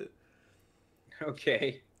mess with it.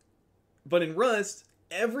 Okay. But in Rust,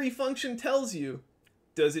 every function tells you,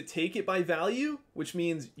 does it take it by value, which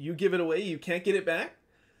means you give it away, you can't get it back?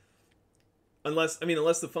 Unless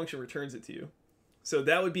the function returns it to you. So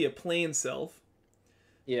that would be a plain self.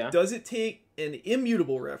 Yeah. Does it take an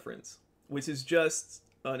immutable reference, which is just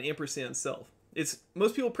an ampersand self?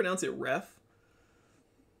 Most people pronounce it ref.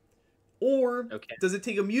 Or does it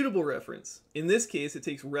take a mutable reference? In this case, it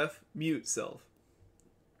takes ref mute self.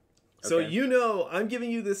 So you know I'm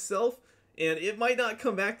giving you this self, and it might not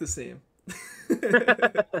come back the same.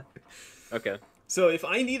 Okay. So if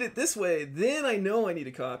I need it this way, then I know I need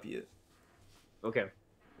to copy it. Okay.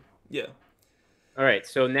 Yeah. All right.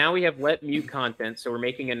 So now we have let mute contents. So we're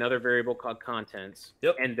making another variable called contents.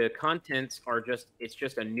 Yep. And the contents are it's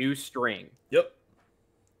just a new string. Yep.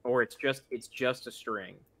 Or it's just a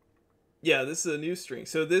string. Yeah, this is a new string.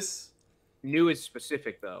 So this new is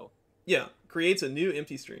specific though. Yeah, creates a new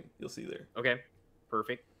empty string. You'll see there. Okay.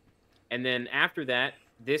 Perfect. And then after that,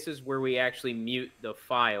 this is where we actually mute the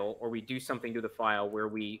file, or we do something to the file where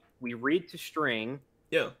we read to string.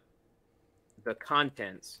 Yeah. The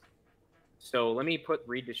contents. So let me put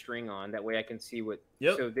read to string on. That way I can see what.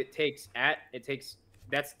 Yep. So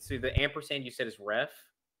so the ampersand you said is ref.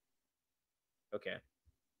 Okay.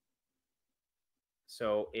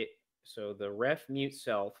 So the ref mute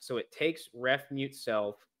self. So it takes ref mute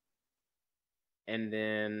self, and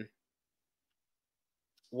then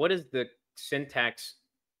what is the syntax,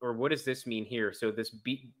 or what does this mean here? So this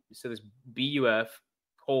buf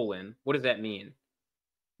colon. What does that mean?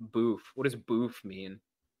 Boof. What does boof mean?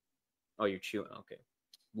 Oh, you're chewing. Okay.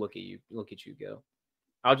 Look at you go.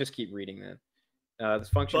 I'll just keep reading that. This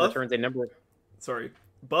function returns a number of... Sorry.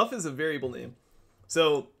 Buff is a variable name.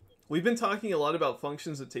 So we've been talking a lot about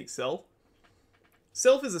functions that take self.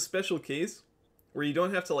 Self is a special case where you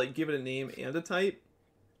don't have to give it a name and a type.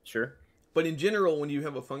 Sure. But in general, when you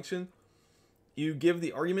have a function, you give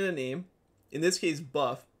the argument a name. In this case,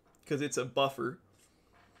 buff, because it's a buffer.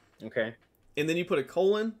 Okay. And then you put a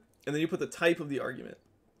colon, and then you put the type of the argument.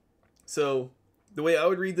 So the way I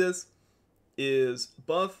would read this is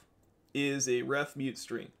buff is a ref mute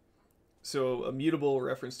string. So a mutable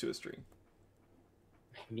reference to a string.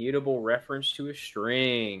 Mutable reference to a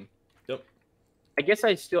string. Yep. I guess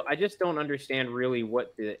I just don't understand really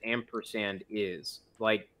what the ampersand is.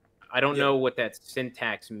 I don't know what that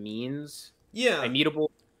syntax means. Yeah. A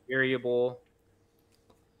mutable variable.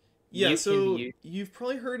 Yeah, so you've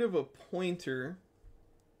probably heard of a pointer.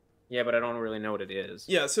 Yeah, but I don't really know what it is.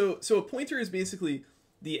 Yeah, so a pointer is basically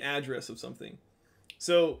the address of something.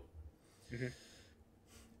 So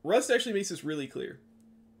Rust actually makes this really clear.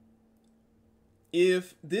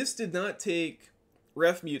 If this did not take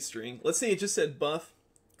ref mute string, let's say it just said buff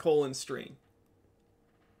colon string,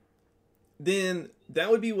 then that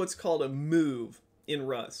would be what's called a move in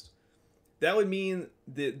Rust. That would mean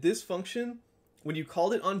that this function, when you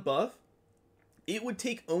called it on buff, it would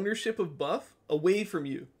take ownership of buff away from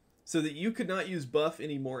you so that you could not use buff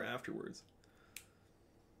anymore afterwards.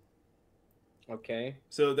 Okay.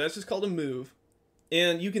 So that's just called a move.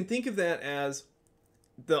 And you can think of that as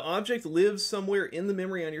the object lives somewhere in the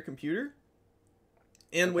memory on your computer.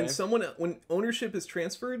 And when ownership is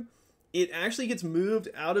transferred, it actually gets moved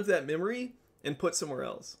out of that memory and put somewhere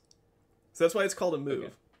else. So that's why it's called a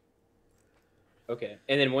move. Okay.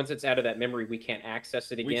 And then once it's out of that memory, we can't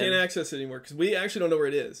access it again? We can't access it anymore because we actually don't know where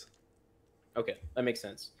it is. Okay, that makes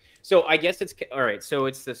sense. So I guess it's... All right, so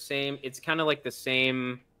it's the same... It's kind of like the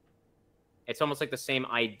same... It's almost like the same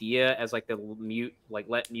idea as like the mute, like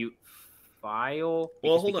let mute file.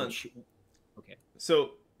 Well, hold on. Okay. So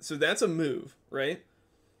that's a move, right?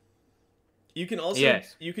 You can also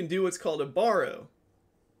you can do what's called a borrow,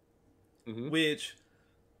 which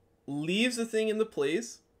leaves a thing in the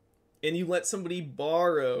place, and you let somebody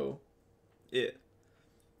borrow it.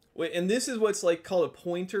 And this is what's like called a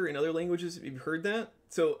pointer in other languages. If you've heard that,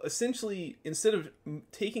 so essentially, instead of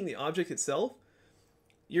taking the object itself,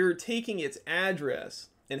 you're taking its address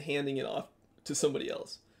and handing it off to somebody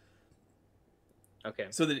else. Okay.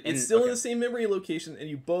 So that it's still in the same memory location, and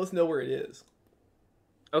you both know where it is.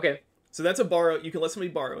 Okay. So that's a borrow. You can let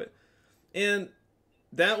somebody borrow it. And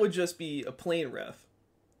that would just be a plain ref.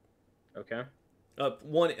 Okay.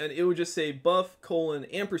 And it would just say buff colon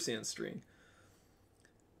ampersand string.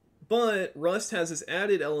 But Rust has this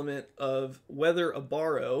added element of whether a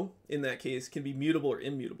borrow, in that case, can be mutable or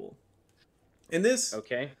immutable. And this,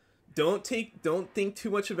 don't think too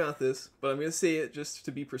much about this, but I'm going to say it just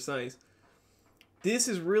to be precise. This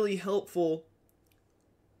is really helpful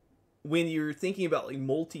when you're thinking about like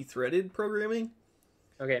multi-threaded programming.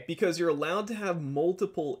 Okay. Because you're allowed to have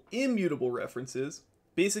multiple immutable references,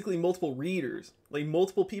 basically multiple readers. Like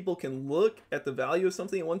multiple people can look at the value of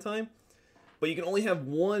something at one time, but you can only have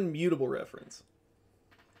one mutable reference.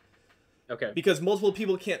 Okay. Because multiple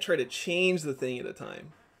people can't try to change the thing at a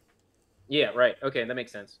time. Yeah, right. Okay, that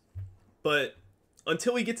makes sense. But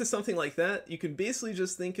until we get to something like that, you can basically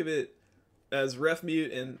just think of it as ref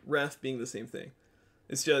mute and ref being the same thing.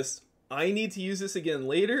 It's just, I need to use this again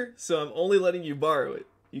later, so I'm only letting you borrow it.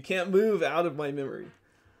 You can't move out of my memory.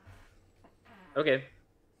 Okay.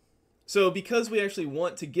 So because we actually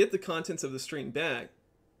want to get the contents of the string back,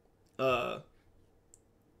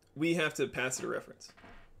 we have to pass it a reference.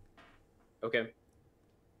 Okay.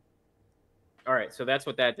 All right, so that's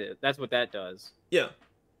what that did. That's what that does. Yeah.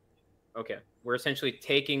 Okay. We're essentially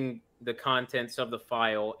taking the contents of the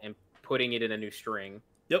file and putting it in a new string.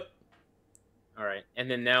 Yep. All right.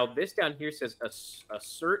 And then now this down here says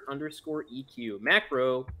assert underscore EQ.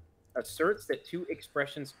 Macro asserts that two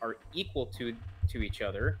expressions are equal to each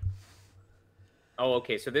other. Oh,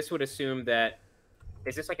 okay. So this would assume that,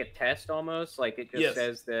 is this like a test almost? Like it just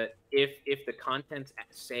says that if the contents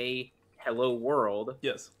say hello world,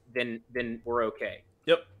 then we're okay.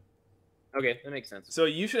 Yep. Okay, that makes sense. So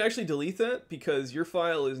you should actually delete that because your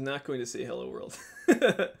file is not going to say hello world.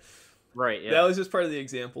 Right, yeah. That was just part of the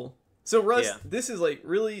example. So Rust, this is like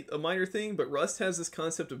really a minor thing, but Rust has this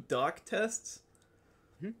concept of doc tests.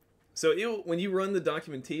 So when you run the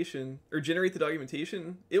documentation or generate the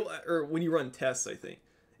documentation, or when you run tests, I think,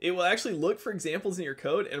 it will actually look for examples in your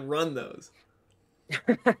code and run those.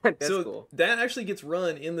 That's so cool. That actually gets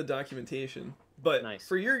run in the documentation. But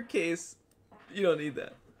for your case, you don't need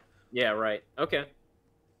that. Yeah, right. Okay.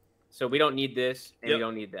 So we don't need this, and we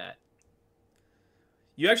don't need that.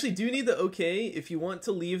 You actually do need the OK if you want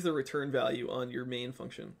to leave the return value on your main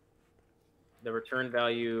function. The return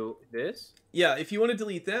value, this? Yeah, if you want to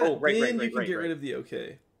delete that, then you can get rid of the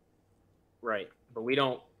OK. Right, but we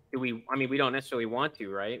don't. I mean, we don't necessarily want to,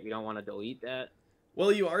 right? We don't want to delete that.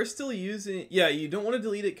 Well, you are still using. Yeah, you don't want to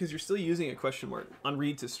delete it because you're still using a question mark on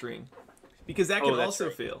read to string, because that can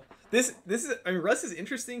also fail. This is. I mean, Rust is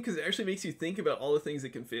interesting because it actually makes you think about all the things that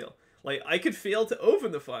can fail. Like I could fail to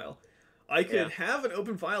open the file. I could have an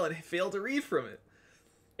open file and fail to read from it.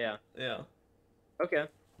 Yeah. Yeah. Okay.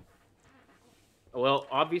 Well,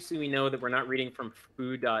 obviously we know that we're not reading from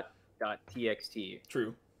foo.txt.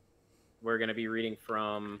 True. We're going to be reading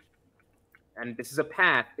from, and this is a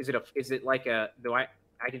path. Is it like a,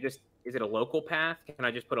 is it a local path? Can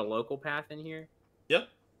I just put a local path in here? Yep.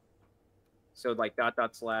 So like ..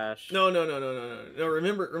 No.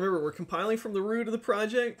 Remember, we're compiling from the root of the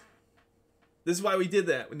project. This is why we did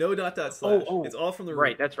that. No dot dot slash. It's all from the right.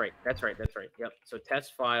 root. That's right. Yep. So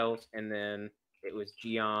test files, and then it was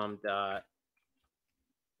geom.txt.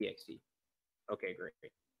 Okay, great.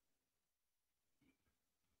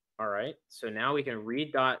 All right. So now we can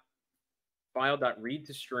read file.read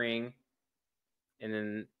to string, and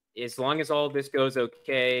then as long as all of this goes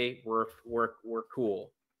okay, we're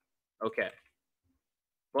cool. Okay.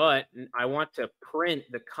 But I want to print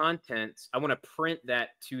the contents. I want to print that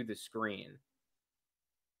to the screen.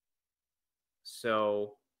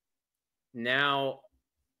 So now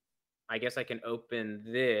I guess I can open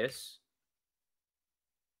this.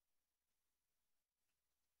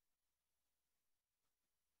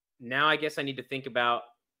 Now I guess I need to think about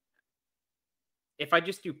if I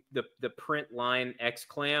just do the print line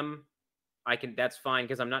exclam, that's fine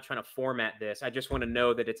because I'm not trying to format this. I just want to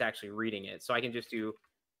know that it's actually reading it. So I can just do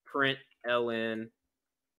print ln.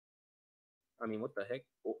 I mean, what the heck?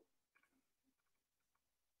 Oh.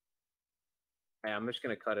 Yeah, I'm just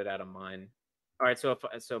gonna cut it out of mine. All right, so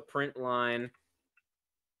print line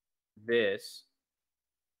this.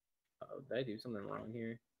 Oh, did I do something wrong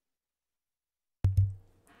here?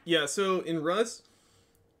 Yeah, so in Rust,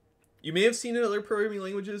 you may have seen in other programming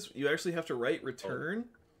languages, you actually have to write return.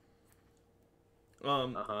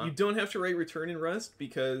 You don't have to write return in Rust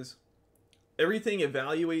because everything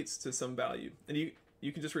evaluates to some value, and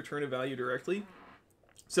you can just return a value directly.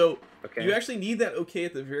 So you actually need that okay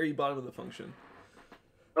at the very bottom of the function.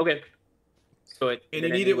 Okay. So you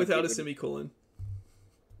need it without a semicolon.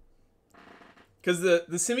 Because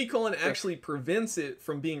the semicolon actually prevents it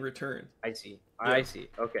from being returned. I see. Yeah. I see.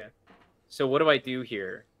 Okay. So what do I do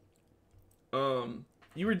here? You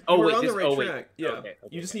were on the right track. Yeah. Okay,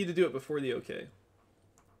 you just need to do it before the okay.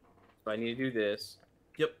 So I need to do this.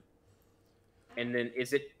 Yep. And then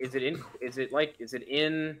is it in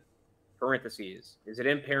parentheses? Is it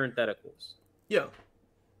in parentheticals? Yeah.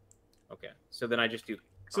 Okay. So then I just do.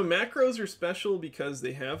 So macros are special because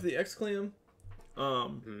they have the exclam.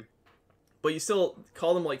 But you still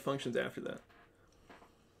call them like functions after that.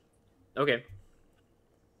 Okay.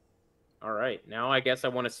 All right. Now I guess I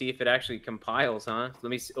want to see if it actually compiles, huh? Let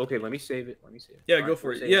me save it. Yeah, go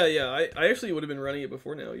for it. Yeah. I actually would have been running it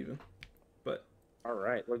before now even. But all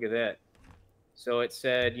right, look at that. So it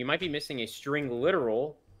said you might be missing a string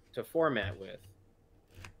literal to format with.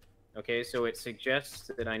 Okay, so it suggests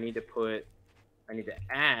that I need to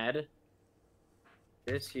add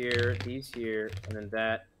this here, these here, and then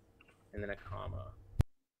that, and then a comma.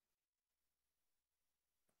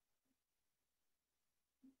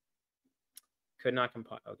 Could not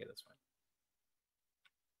compile. Okay, that's fine.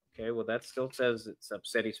 Okay, well, that still says it's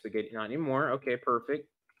upsetty spaghetti. Not anymore. Okay, perfect.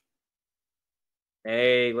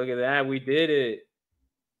 Hey, look at that. We did it.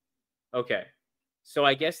 Okay. So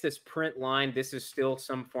I guess this print line, this is still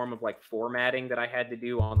some form of like formatting that I had to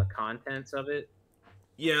do on the contents of it.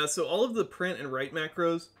 Yeah, so all of the print and write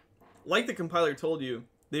macros, like the compiler told you,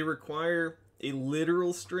 they require a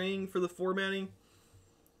literal string for the formatting.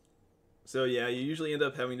 So yeah, you usually end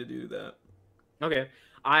up having to do that. Okay.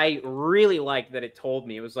 I really like that it told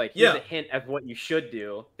me. It was like, here's a hint of what you should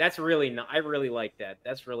do. That's really I really like that.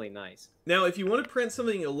 That's really nice. Now, if you want to print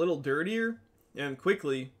something a little dirtier and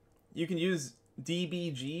quickly, you can use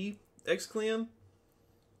dbg exclam.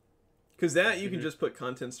 Because that you can just put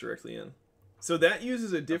contents directly in. So that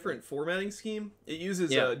uses a different formatting scheme. It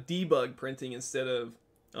uses debug printing instead of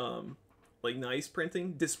like nice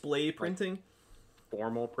printing, display printing.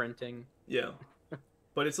 Formal printing. Yeah.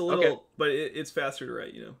 But it's a little, but it's faster to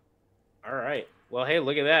write, you know. All right. Well, hey,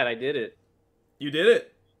 look at that! I did it. You did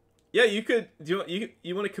it. Yeah, you could. Do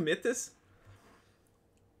you want to commit this?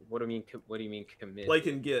 What do you mean? What do you mean commit? Like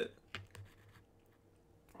in Git.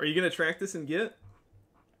 Are you gonna track this in Git?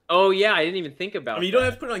 Oh yeah, I didn't even think about. I mean, you don't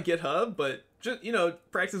have to put it on GitHub, but just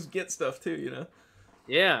practice Git stuff too. You know.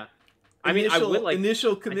 Yeah. I mean, I would like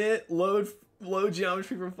initial commit, load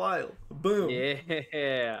geometry from file. Boom.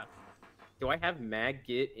 Yeah. Do I have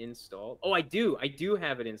maggit installed? Oh, I do. I do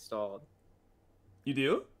have it installed. You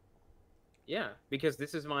do? Yeah, because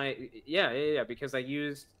this is my because I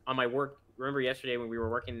used on my work. Remember yesterday when we were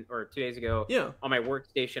working, or 2 days ago? Yeah. On my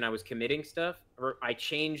workstation, I was committing stuff. Or I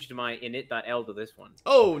changed my init.l to this one.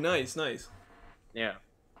 Oh, nice. Yeah.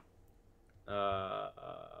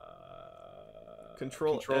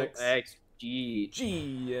 Control X G.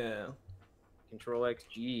 Yeah. Control X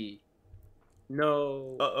G.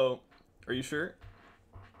 No. Uh-oh. Are you sure?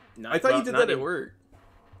 I thought you did that at work.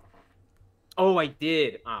 Oh, I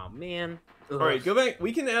did. Oh, man. Ugh. All right, go back.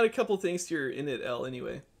 We can add a couple things to your init.l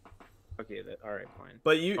anyway. Okay, all right, fine.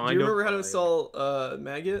 But do you remember how to install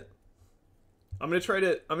Maggot? I'm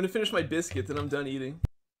gonna finish my biscuit, then I'm done eating.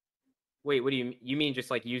 Wait, what do you mean?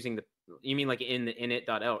 Just like using the? You mean like in the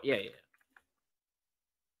init.l? Yeah, yeah.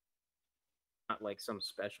 Not like some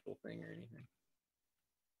special thing or anything.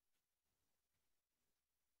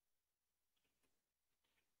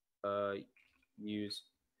 Use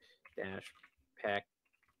dash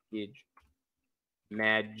package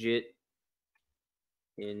magit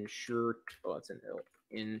insure. Oh, it's an L.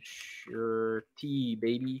 Insure T,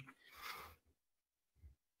 baby.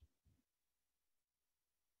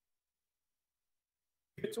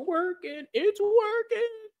 It's working. It's working.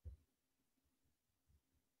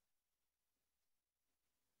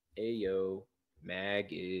 Ayo,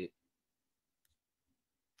 maggot,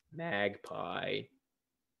 magpie.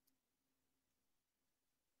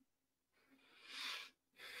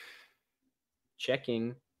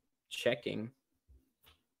 Checking.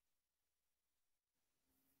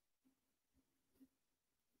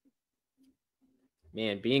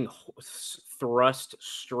 Man, being thrust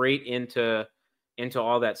straight into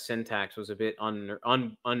all that syntax was a bit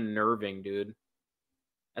unnerving, dude.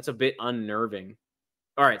 That's a bit unnerving.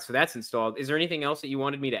 All right, so that's installed. Is there anything else that you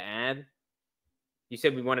wanted me to add? You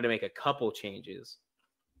said we wanted to make a couple changes.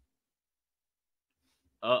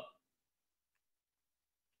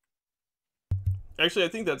 Actually, I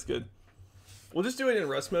think that's good. We'll just do it in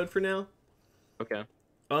Rust mode for now. Okay.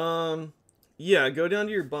 Yeah, go down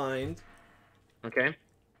to your bind. Okay.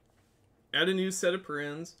 Add a new set of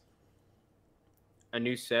parens. A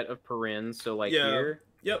new set of parens, so like here?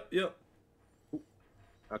 Yep.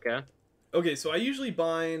 Okay. Okay, so I usually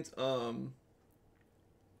bind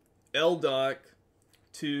LDoc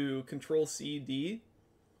to Control C D.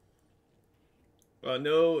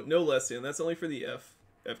 No less than. That's only for the F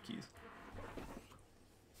keys.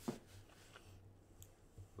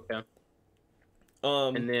 Okay.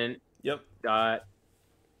 And then yep. Dot.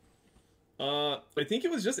 I think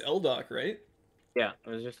it was just LDoc, right? Yeah, it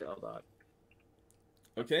was just LDoc.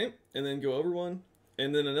 Okay, and then go over one,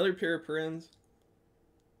 and then another pair of parens.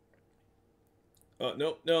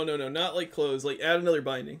 No, not like close. Like add another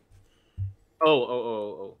binding.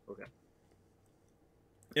 Oh. Okay.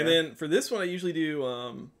 And then for this one, I usually do.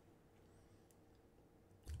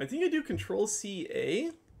 I think I do Control C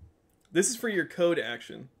A. This is for your code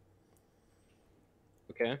action.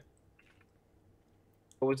 Okay.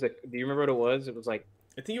 What was it? Do you remember what it was? It was like.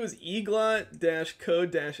 I think it was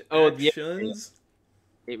eglot-code-actions.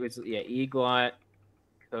 Yeah. It was eglot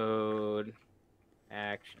code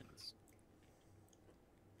actions.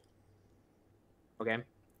 Okay.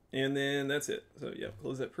 And then that's it. So yeah,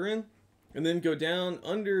 close that paren, and then go down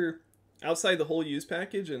outside the whole use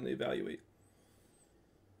package and evaluate.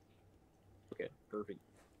 Okay, perfect.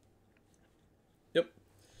 Yep.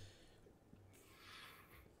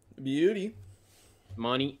 Beauty.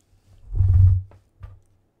 Money.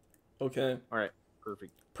 Okay. All right.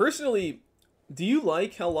 Perfect. Personally, do you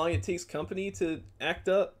like how long it takes company to act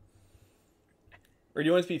up? Or do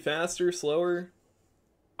you want it to be faster, slower?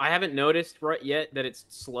 I haven't noticed yet that it's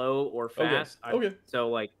slow or fast. Okay. So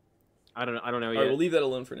like, I don't know yet. All right, we'll leave that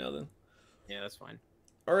alone for now then. Yeah, that's fine.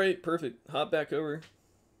 All right, perfect. Hop back over.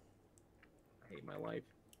 I hate my life.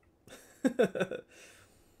 I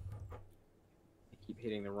keep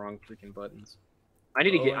hitting the wrong freaking buttons. I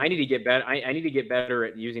need to get better. I need to get better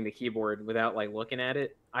at using the keyboard without like looking at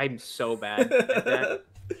it. I'm so bad at that.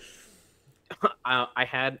 I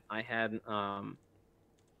had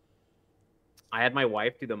my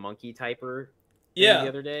wife do the monkey typer the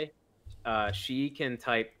other day. She can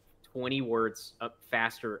type 20 words up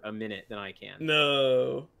faster a minute than I can.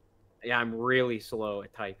 No. Yeah, I'm really slow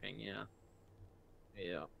at typing. Yeah.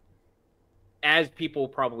 As people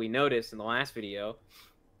probably noticed in the last video.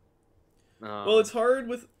 Well, it's hard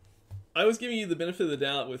with. I was giving you the benefit of the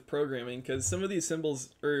doubt with programming because some of these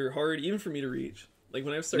symbols are hard even for me to reach. Like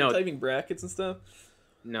when I started typing brackets and stuff.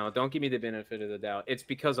 No, don't give me the benefit of the doubt. It's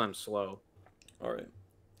because I'm slow. All right.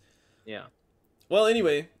 Yeah. Well,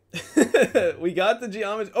 anyway, we got the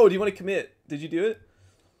geometry. Oh, do you want to commit? Did you do it?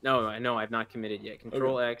 No, I've not committed yet.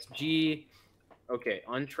 Control X, G. Okay,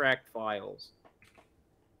 untracked files.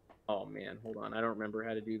 Oh man, hold on. I don't remember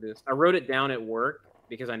how to do this. I wrote it down at work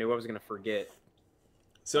because I knew I was going to forget.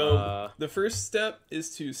 So the first step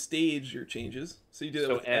is to stage your changes. So you do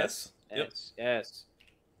that with S. S.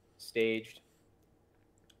 Staged.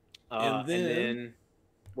 And then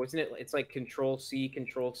wasn't it? It's like Control C,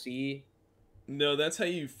 Control C. No, that's how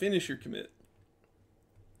you finish your commit.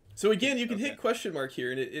 So again, you can hit question mark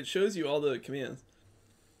here, and it shows you all the commands.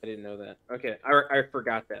 I didn't know that. Okay, I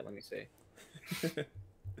forgot that. Let me see.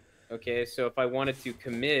 Okay, so if I wanted to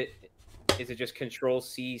commit, is it just Control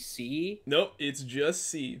C, C? Nope, it's just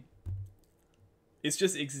C. It's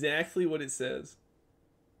just exactly what it says.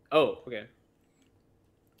 Oh, okay.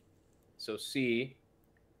 So C.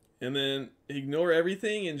 And then ignore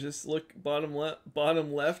everything and just look bottom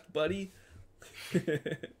left, buddy.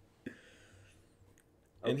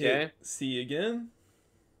 And hit Okay. C again.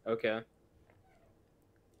 Okay.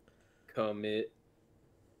 Commit.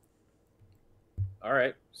 All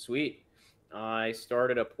right. Sweet. I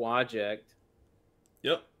started a project.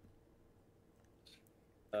 Yep.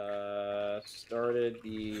 Started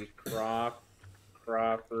the Crawford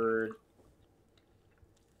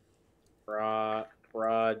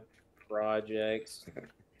projects.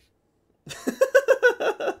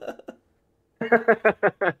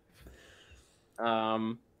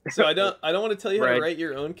 So I don't want to tell you how to Right. write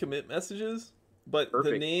your own commit messages, but the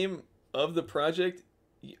Perfect. name of the project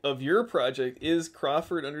of your project is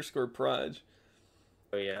Crawford_proj.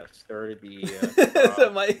 Oh yeah, started the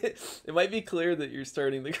So it might be clear that you're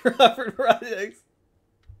starting the Crawford projects.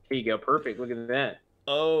 Here you go. Perfect. Look at that.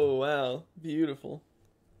 Oh wow, beautiful.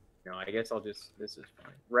 No, I guess I'll just. This is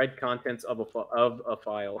fine. Read contents of a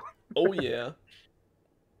file. Oh yeah.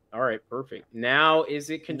 All right, perfect. Now is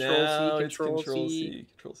it Control C? Now it's Control Control C. C.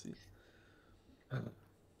 Control C.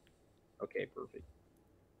 Okay, perfect.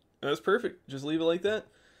 That's perfect. Just leave it like that.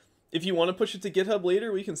 If you want to push it to GitHub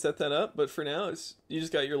later, we can set that up. But for now, you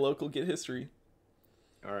just got your local Git history.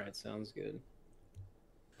 All right, sounds good.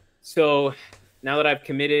 So now that I've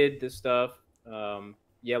committed this stuff,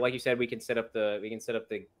 yeah, like you said, we can set up the.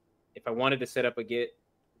 If I wanted to set up a Git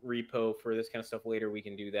repo for this kind of stuff later, we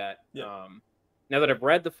can do that. Yeah. Now that I've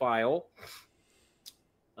read the file,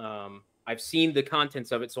 I've seen the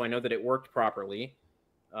contents of it, so I know that it worked properly.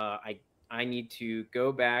 I need to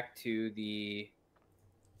go back to the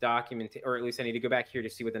document, or at least I need to go back here to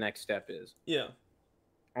see what the next step is. Yeah.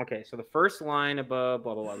 Okay, so the first line above,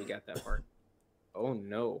 blah, blah, blah, we got that part. Oh,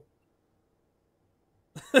 no.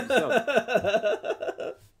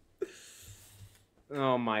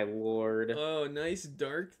 Oh, my Lord. Oh, nice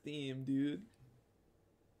dark theme, dude.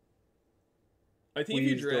 I think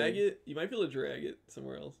Please if you drag don't. it, you might be able to drag it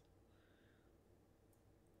somewhere else.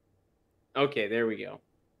 Okay, there we go.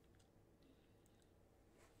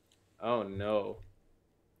 Oh, no.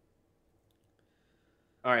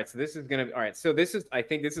 All right, so this is going to... All right, so this is... I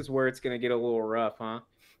think this is where it's going to get a little rough, huh?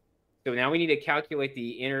 So now we need to calculate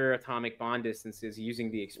the interatomic bond distances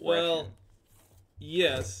using the expression. Well,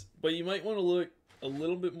 yes, but you might want to look a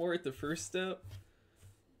little bit more at the first step.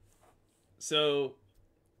 So...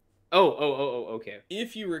 Oh, okay.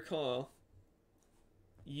 If you recall,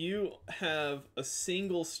 you have a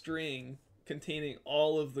single string containing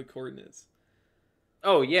all of the coordinates.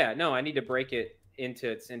 Oh, yeah. No, I need to break it into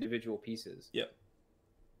its individual pieces. Yeah.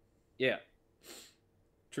 Yeah.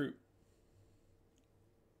 True.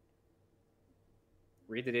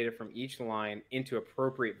 Read the data from each line into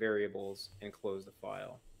appropriate variables and close the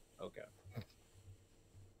file. Okay.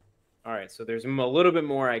 All right, so there's a little bit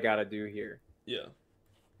more I got to do here. Yeah.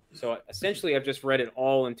 So essentially, I've just read it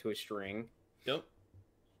all into a string. Yep.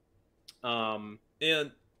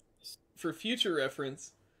 And for future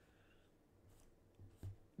reference,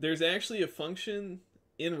 there's actually a function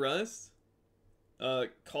in Rust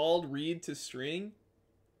called read to string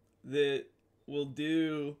that will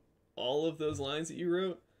do all of those lines that you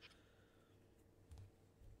wrote.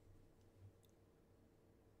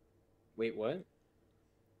 Wait, what?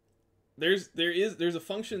 There's a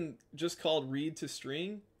function just called read to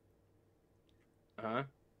string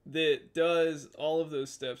that does all of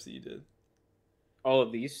those steps that you did. All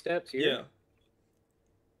of these steps here?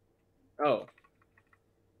 Yeah. Oh.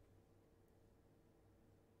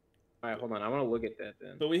 All right, hold on. I want to look at that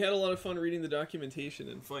then. But we had a lot of fun reading the documentation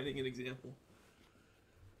and finding an example.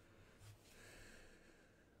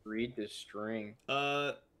 Read the string.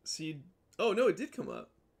 See. Oh no, it did come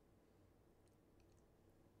up.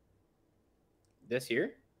 This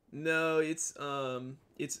here? No, it's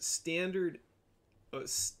standard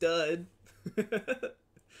stud.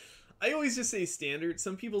 I always just say standard.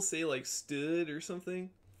 Some people say like stud or something.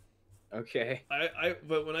 Okay.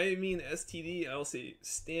 But when I mean STD, I'll say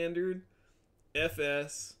standard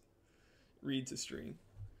FS read to string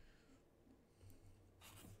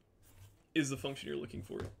is the function you're looking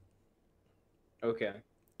for. Okay.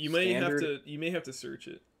 You may have to search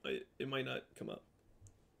it. It might not come up.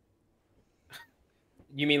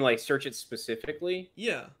 You mean like search it specifically?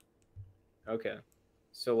 Yeah. Okay.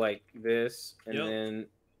 So like this and Yep. then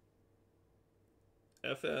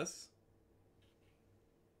FS.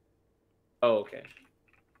 Oh, okay.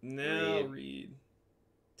 Now read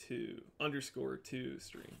to _2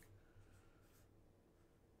 string.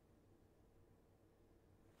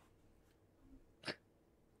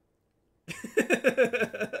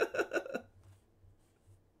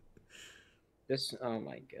 This, oh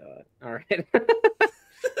my god. All right.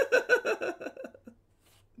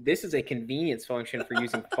 This is a convenience function for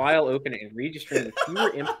using file open and read a string with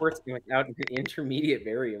fewer imports and without an intermediate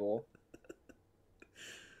variable.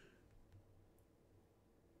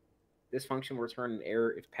 This function will return an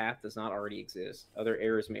error if path does not already exist. Other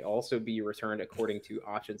errors may also be returned according to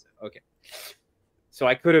options. Okay. So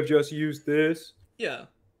I could have just used this. Yeah.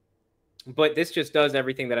 But this just does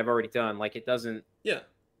everything that I've already done. Like, it doesn't... Yeah.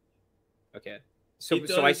 Okay. So It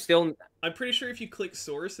so I does- still... I'm pretty sure if you click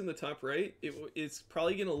source in the top right, it's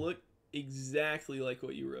probably going to look exactly like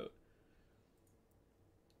what you wrote.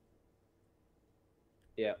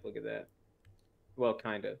 Yeah, look at that. Well,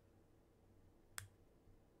 kind of.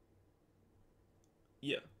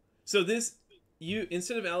 Yeah. So this, you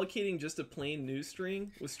instead of allocating just a plain new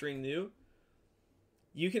string with string new,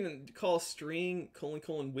 you can call string :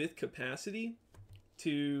 with capacity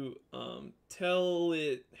to tell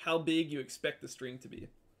it how big you expect the string to be.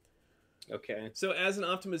 Okay. So as an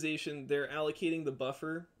optimization, they're allocating the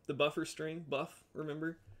buffer string, buff,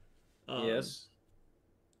 remember? Yes.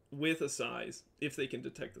 With a size, if they can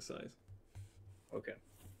detect the size. Okay.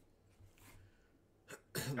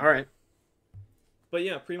 All right. But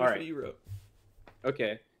yeah, pretty much what you wrote.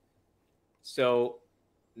 Okay. So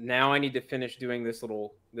now I need to finish doing this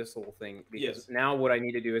little thing, because now what I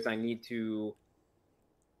need to do is I need to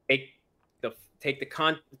take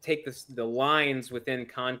the lines within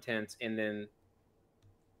contents and then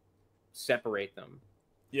separate them.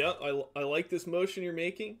 Yeah, I like this motion you're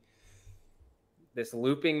making. This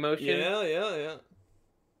looping motion. Yeah.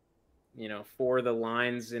 You know, for the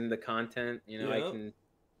lines in the content, you know,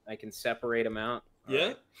 I can separate them out. All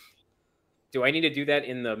right. Do I need to do that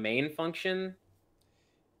in the main function?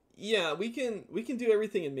 Yeah, we can do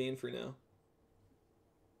everything in main for now.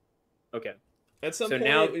 Okay. At some point,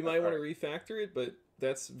 now, we might want to refactor it, but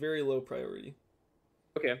that's very low priority.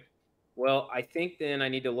 Okay. Well, I think then I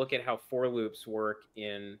need to look at how for loops work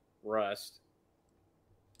in Rust.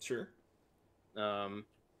 Sure. So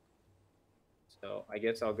I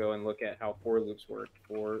guess I'll go and look at how for loops work.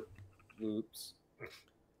 For loops.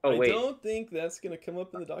 Oh, wait. I don't think that's going to come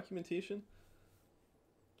up in the documentation.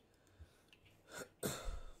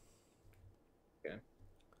 Okay.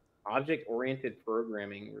 Object-oriented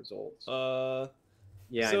programming results.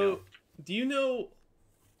 Yeah. So, do you know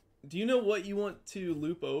what you want to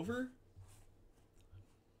loop over?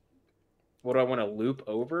 What do I want to loop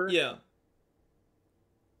over? Yeah.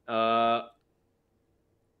 I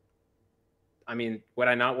mean, would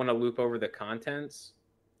I not want to loop over the contents?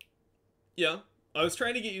 Yeah. I was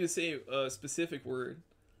trying to get you to say a specific word.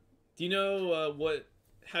 Do you know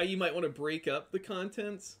how you might want to break up the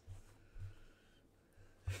contents?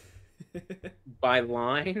 By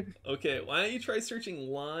line? Okay, why don't you try searching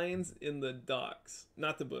lines in the docs,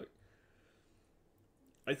 not the book.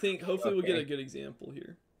 I think hopefully we'll get a good example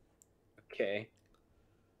here. Okay.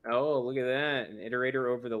 Oh, look at that. An iterator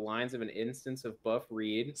over the lines of an instance of buff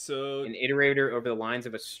read. So an iterator over the lines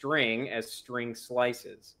of a string as string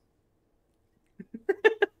slices.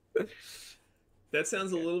 That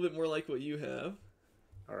sounds a little bit more like what you have.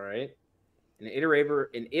 All right. An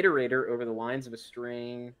iterator over the lines of a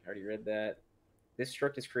string. I already read that. This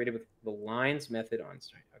struct is created with the lines method on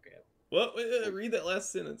string. Okay. Well, read that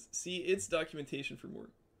last sentence. See its documentation for more.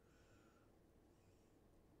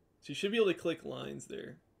 So you should be able to click lines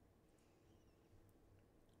there.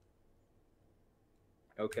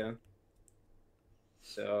 Okay.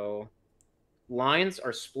 So lines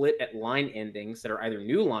are split at line endings that are either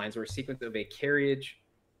new lines or a sequence of a carriage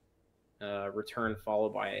return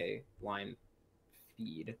followed by a line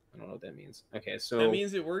feed. I don't know what that means. Okay, so that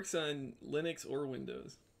means it works on Linux or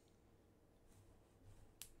Windows.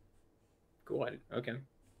 Cool. Okay.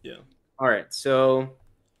 Yeah. All right. So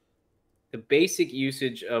the basic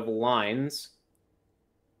usage of lines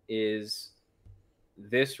is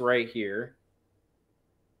this right here.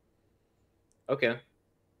 Okay.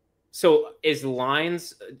 So is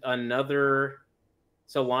lines another...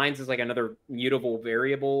 So lines is like another mutable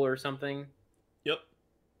variable or something? Yep.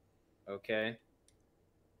 Okay.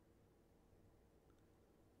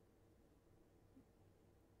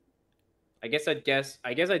 I guess I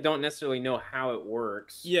don't necessarily know how it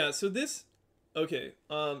works. Yeah, so this... Okay,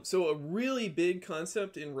 so a really big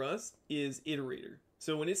concept in Rust is iterator.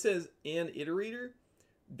 So when it says an iterator,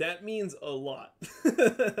 that means a lot.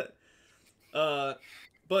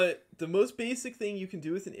 But the most basic thing you can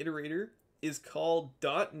do with an iterator is call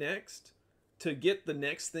 .next to get the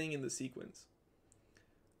next thing in the sequence.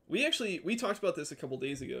 We talked about this a couple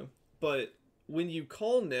days ago, but when you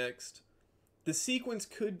call next, the sequence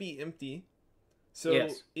could be empty, so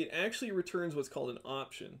it actually returns what's called an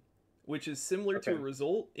option. which is similar to a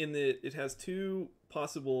result in that it has two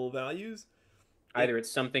possible values. Either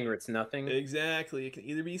it's something or it's nothing. Exactly. It can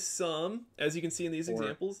either be some, as you can see in these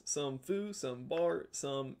examples, some foo, some bar,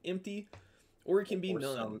 some empty, or it can be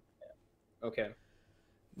none. Okay.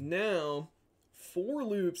 Now, for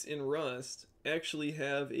loops in Rust actually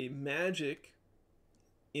have a magic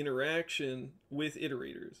interaction with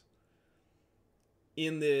iterators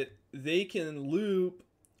in that they can loop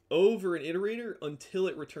over an iterator until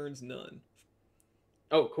it returns none.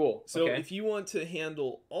 Oh, cool. So if you want to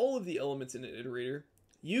handle all of the elements in an iterator,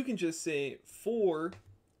 you can just say for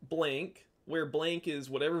blank, where blank is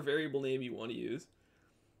whatever variable name you want to use,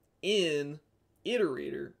 in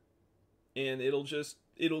iterator, and it'll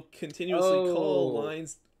continuously call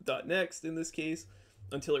lines.next in this case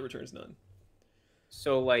until it returns none.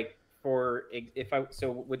 So like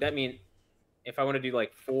would that mean if I want to do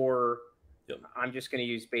like for, I'm just going to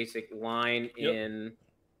use basic line in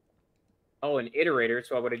an iterator,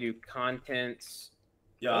 so I want to do contents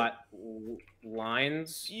dot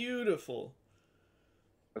lines. Beautiful.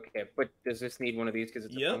 Okay, but does this need one of these because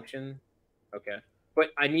it's a function? Okay, but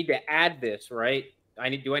I need to add this, right?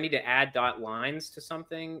 Do I need to add dot lines to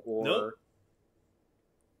something, or nope.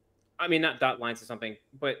 I mean not dot lines to something,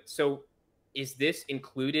 but so is this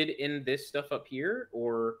included in this stuff up here,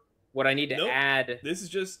 or what I need to add? This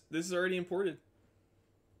is already imported.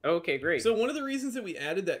 Okay, great. So one of the reasons that we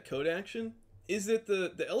added that code action is that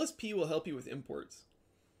the LSP will help you with imports.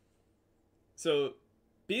 So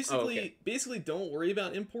basically don't worry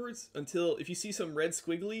about imports until if you see some red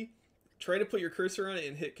squiggly, try to put your cursor on it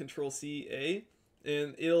and hit Control-C-A,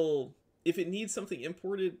 and if it needs something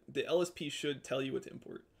imported, the LSP should tell you what to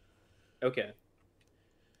import. Okay.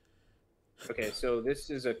 Okay, so this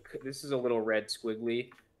is a little red squiggly.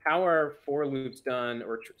 How are for loops done,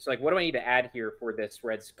 or so like what do I need to add here for this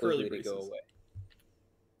red squiggly to go away?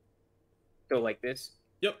 So like this?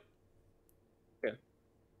 Yep. Okay.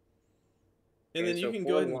 And then you can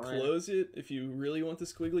go ahead and close it if you really want the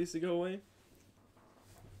squigglies to go away.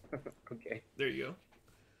 Okay. There you go.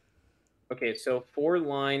 Okay, so for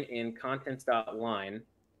line in contents.line.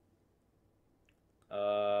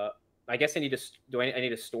 I guess I need to I need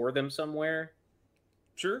to store them somewhere?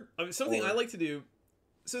 Sure. I mean, something I like to do.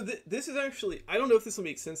 So this is actually, I don't know if this will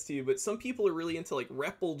make sense to you, but some people are really into like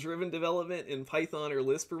REPL-driven development in Python or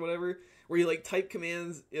Lisp or whatever, where you like type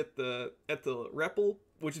commands at the REPL,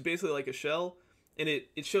 which is basically like a shell, and it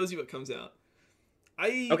shows you what comes out.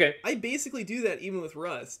 I basically do that even with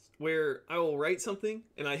Rust, where I will write something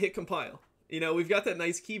and I hit compile. You know, we've got that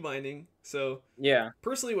nice key binding, so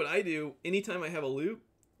personally what I do anytime I have a loop,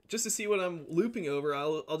 just to see what I'm looping over,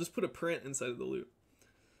 I'll just put a print inside of the loop.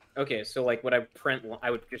 Okay, so like what I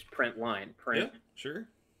would just print line. Print. Yeah, sure.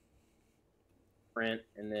 Print,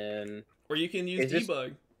 and then... Or you can use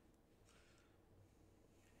debug.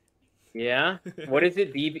 Yeah? What is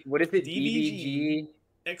it? What is it? DBG.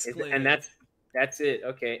 Exclaim. And that's it.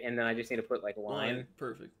 Okay, and then I just need to put like line.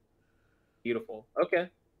 Perfect. Beautiful. Okay.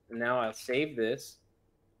 And now I'll save this.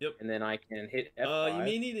 Yep. And then I can hit F5. You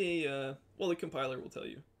may need a... well, the compiler will tell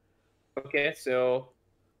you. Okay, so...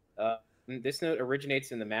 this note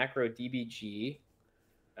originates in the macro dbg.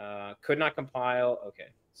 Could not compile. Okay,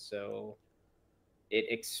 so it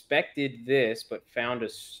expected this, but found a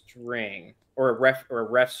string or a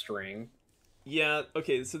ref string. Yeah.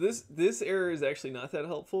 Okay. So this error is actually not that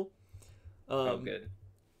helpful. Oh, good.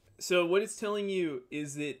 So what it's telling you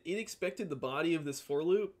is that it expected the body of this for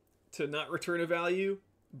loop to not return a value,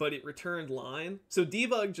 but it returned line. So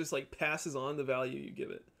debug just like passes on the value you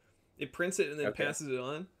give it. It prints it and then passes it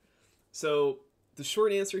on. So the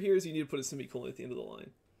short answer here is you need to put a semicolon at the end of the line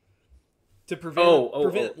to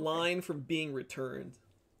prevent line from being returned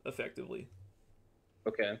effectively.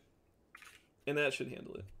 Okay. And that should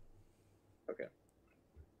handle it. Okay.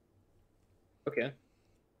 Okay.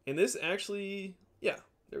 And this actually, yeah,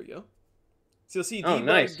 there we go. So you'll see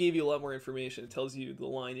debug gave you a lot more information. It tells you the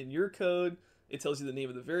line in your code. It tells you the name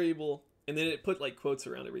of the variable. And then it put like quotes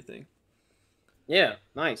around everything. Yeah,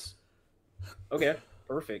 nice. Okay,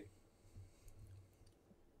 perfect.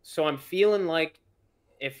 So I'm feeling like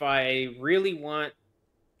if I really want,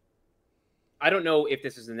 I don't know if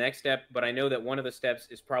this is the next step, but I know that one of the steps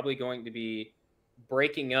is probably going to be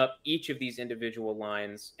breaking up each of these individual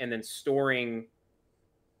lines and then storing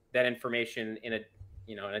that information in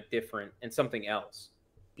in something else.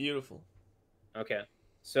 Beautiful. Okay.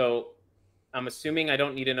 So I'm assuming I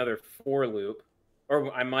don't need another for loop,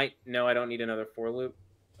 or I might, no, I don't need another for loop.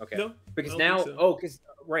 Okay. No, because now,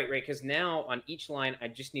 because now on each line, I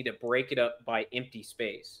just need to break it up by empty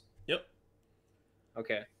space. Yep.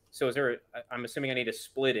 Okay. So I'm assuming I need to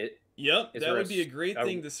split it. Yep, Is that there would be a great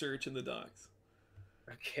thing to search in the docs.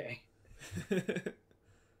 Okay.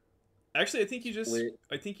 Actually, I think you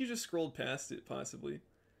just scrolled past it, possibly.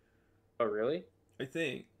 Oh, really? I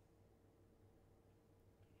think.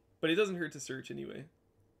 But it doesn't hurt to search anyway.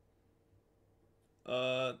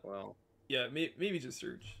 Well, Yeah, maybe just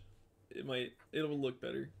search. It'll look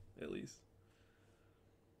better, at least.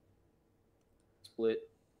 split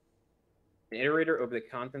an iterator over the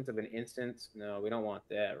contents of an instance. No, we don't want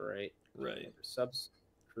that, right? Right. Subs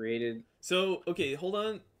created. So, okay, hold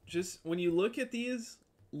on. Just when you look at these,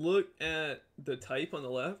 look at the type on the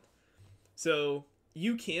left. So,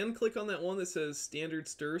 you can click on that one that says standard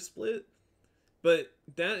stir split, but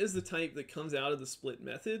that is the type that comes out of the split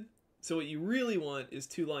method. So what you really want is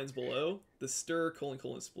 2 lines below, the stir : :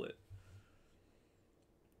 split.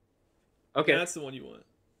 Okay. That's the one you want.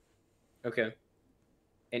 Okay.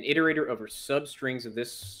 An iterator over substrings of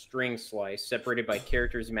this string slice separated by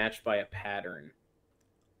characters matched by a pattern.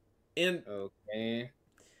 And okay.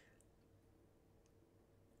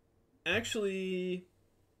 Actually,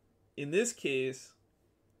 in this case,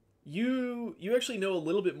 you actually know a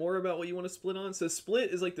little bit more about what you want to split on. So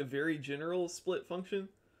split is like the very general split function.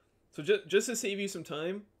 So just to save you some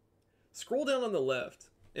time, scroll down on the left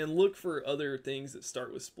and look for other things that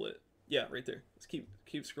start with split. Yeah, right there. Let's keep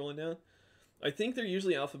scrolling down. I think they're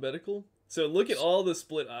usually alphabetical. So look at all the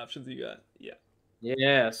split options you got. Yeah.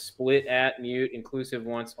 Yeah, split at mute inclusive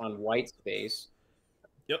once on white space.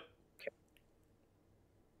 Yep. Okay.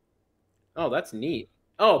 Oh, that's neat.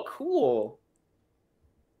 Oh, cool.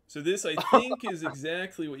 So this, I think, is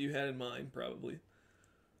exactly what you had in mind, probably.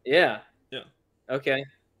 Yeah. Yeah. Okay.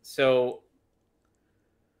 So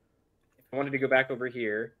if I wanted to go back over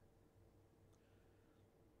here,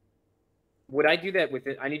 would I do that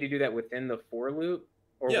within? I need to do that within the for loop,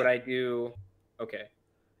 or would I do? Okay.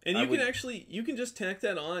 And you can just tack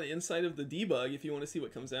that on inside of the debug if you want to see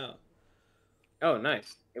what comes out. Oh,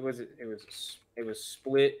 nice. It was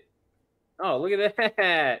split. Oh, look at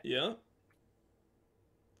that. Yeah.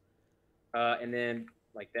 And then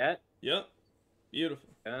like that. Yep. Beautiful.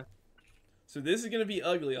 Yeah. So this is gonna be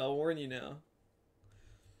ugly. I'll warn you now.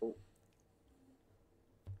 Oh.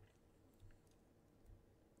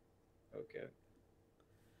 Okay.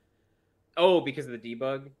 Oh, because of the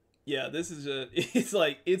debug? Yeah, this is it's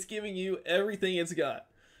like, it's giving you everything it's got.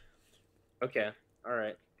 Okay. All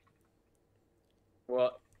right.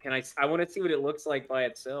 Well, I want to see what it looks like by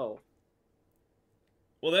itself.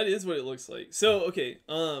 Well, that is what it looks like. So, okay,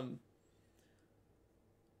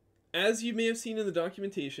 as you may have seen in the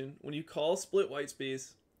documentation, when you call split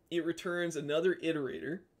whitespace, it returns another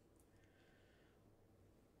iterator.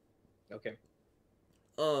 Okay.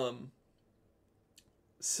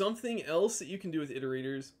 Something else that you can do with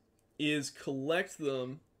iterators is collect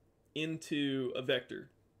them into a vector.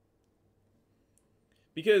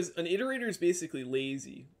 Because an iterator is basically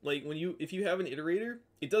lazy. Like if you have an iterator,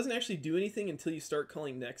 it doesn't actually do anything until you start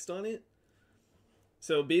calling next on it.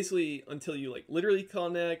 So basically until you like literally call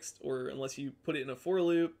next, or unless you put it in a for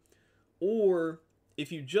loop, or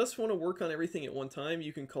if you just want to work on everything at one time,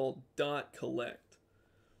 you can call .collect.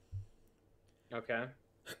 Okay.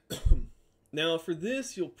 Now for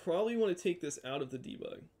this, you'll probably want to take this out of the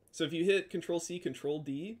debug. So if you hit Control-C,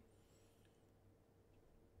 Control-D.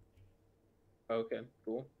 Okay,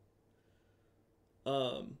 cool.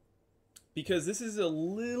 Because this is a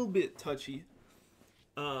little bit touchy.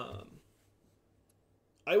 I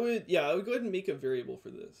would go ahead and make a variable for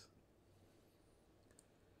this.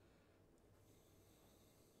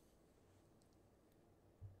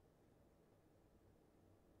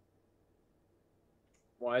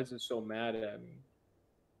 Why is it so mad at me?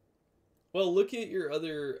 Well, look at your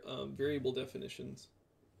other variable definitions.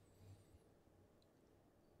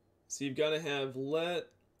 So you've got to have let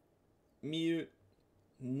mute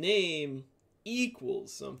name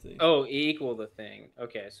equals something. Oh, equal the thing.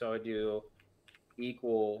 Okay, so I do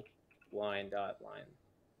equal line dot line.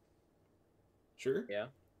 Sure. Yeah.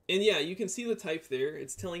 And yeah, you can see the type there.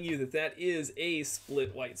 It's telling you that that is a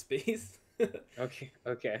split white space. Okay.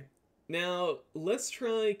 Okay. Now, let's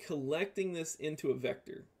try collecting this into a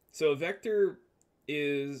vector. So a vector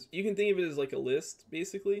is, you can think of it as like a list,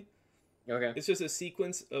 basically. Okay. It's just a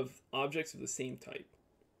sequence of objects of the same type.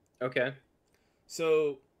 Okay.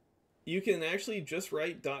 So you can actually just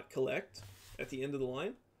write .collect at the end of the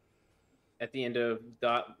line. At the end of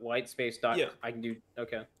dot white space dot. Yeah. I can do.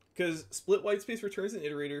 Okay. Because split whitespace returns an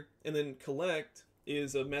iterator, and then collect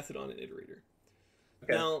is a method on an iterator.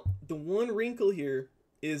 Okay. Now, the one wrinkle here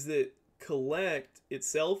is that collect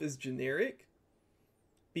itself is generic,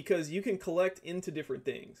 because you can collect into different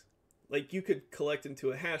things. Like you could collect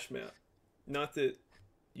into a hash map. Not that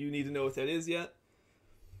you need to know what that is yet.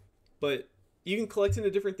 But you can collect into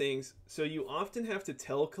different things, so you often have to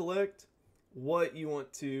tell collect what you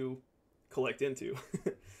want to collect into.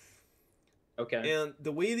 Okay. And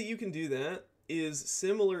the way that you can do that is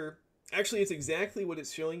similar. Actually, it's exactly what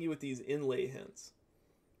it's showing you with these inlay hints.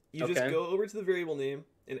 You just Okay. go over to the variable name,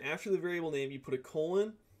 and after the variable name, you put a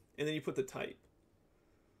colon, and then you put the type.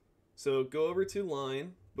 So go over to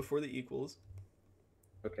line before the equals,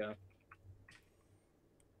 Okay.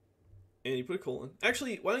 and you put a colon.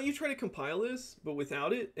 Actually, why don't you try to compile this, but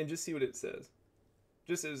without it, and just see what it says?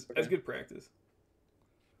 Just as good practice.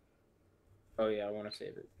 Oh yeah, I want to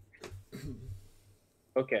save it.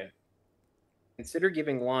 Okay. Consider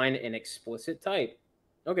giving line an explicit type.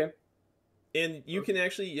 Okay. And you can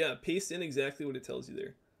actually, yeah, paste in exactly what it tells you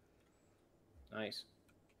there. Nice.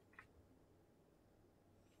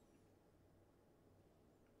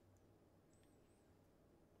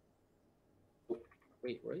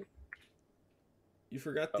 Wait, right? You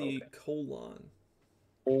forgot the colon.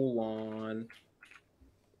 Colon.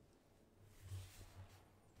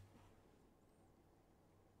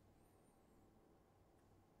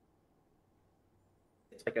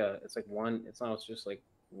 It's like one. It's not just like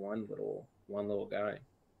one little guy.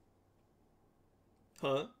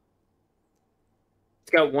 Huh?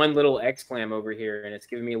 It's got one little exclam over here, and it's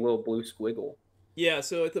giving me a little blue squiggle. Yeah,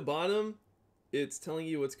 so at the bottom, it's telling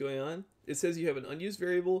you what's going on. It says you have an unused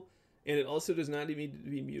variable, and it also does not need to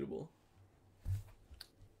be mutable.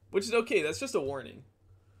 Which is okay, that's just a warning.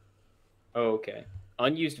 Oh, okay.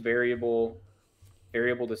 Unused variable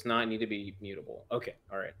does not need to be mutable. Okay,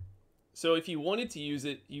 all right. So if you wanted to use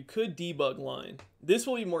it, you could debug line. This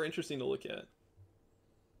will be more interesting to look at.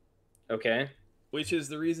 Okay. Which is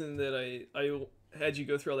the reason that I had you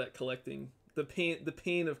go through all that collecting. The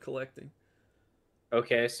pain of collecting.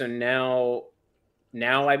 Okay, so now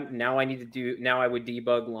I need to do now I would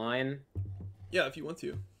debug line. Yeah, if you want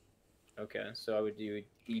to. Okay, so I would do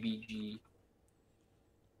dbg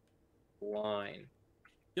line.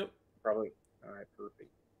 Yep. Probably. All right, perfect.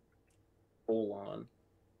 Colon.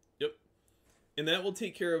 Yep. And that will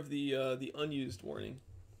take care of the unused warning.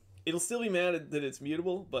 It'll still be mad that it's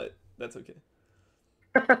mutable, but that's okay.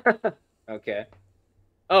 Okay.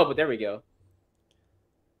 Oh, but there we go.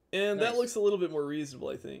 And Nice. that looks a little bit more reasonable,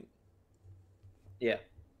 I think. Yeah.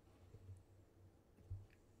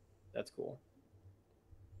 That's cool.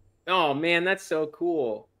 Oh man, that's so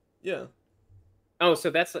cool. Yeah. Oh, so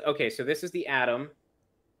that's okay. So this is the atom.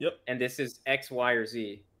 Yep. And this is X, Y, or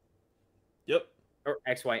Z. Yep. Or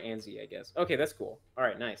X, Y, and Z, I guess. Okay, that's cool. All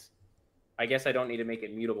right, nice. I guess I don't need to make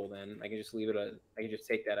it mutable then. I can just leave it. I can just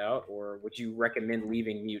take that out, or would you recommend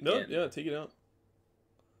leaving mute No, in? yeah, take it out.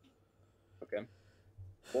 Okay.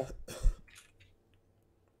 Cool.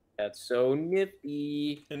 That's so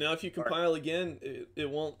nifty. And now if you compile again, it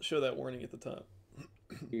won't show that warning at the top.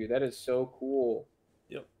 Dude, that is so cool.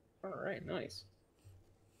 Yep. All right, nice.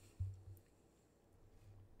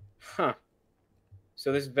 Huh.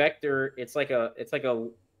 So this vector, it's like a,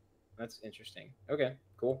 that's interesting. Okay,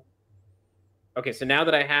 cool. Okay, so now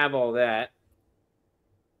that I have all that.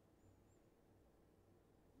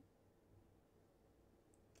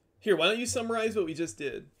 Here, why don't you summarize what we just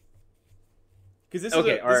did? Because this,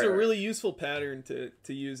 Okay, this is a really useful pattern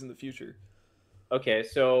to use in the future. Okay,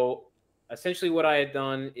 so essentially what I had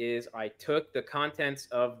done is I took the contents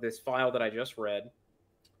of this file that I just read,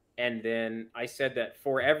 and then I said that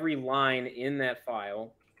for every line in that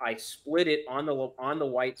file, I split it on the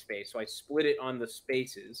white space. So I split it on the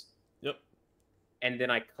spaces. Yep. And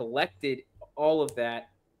then I collected all of that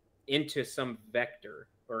into some vector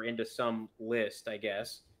or into some list, I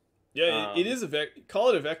guess. Yeah, it is a vector. Call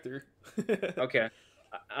it a vector. Okay.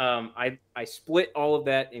 I split all of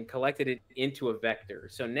that and collected it into a vector.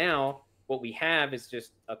 So now what we have is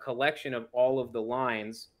just a collection of all of the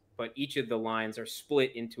lines, but each of the lines are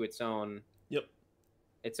split into its own. Yep.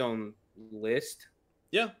 Its own list.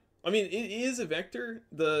 Yeah, I mean it is a vector.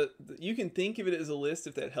 You can think of it as a list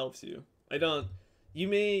if that helps you. I don't. You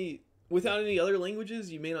may, without any other languages,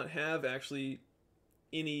 you may not have actually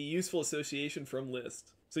any useful association from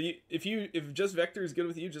list. So if just vector is good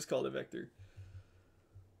with you, just call it a vector.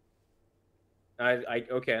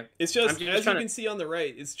 Okay. It's just as you can see on the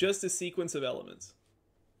right, it's just a sequence of elements.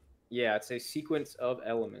 Yeah, it's a sequence of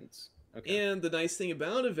elements. Okay. And the nice thing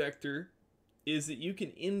about a vector is that you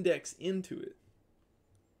can index into it.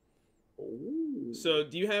 Ooh. So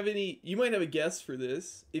do you have any, you might have a guess for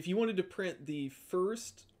this. If you wanted to print the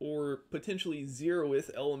first or potentially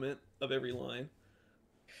 0th element of every line,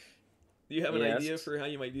 do you have an idea for how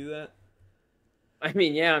you might do that? I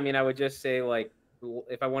mean, yeah, I would just say, like,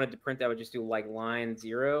 if I wanted to print that, I would just do like line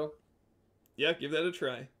 0. Yeah, give that a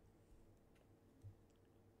try.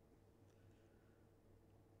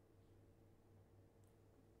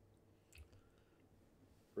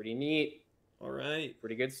 Pretty neat. All right.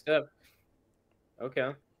 Pretty good stuff. Okay.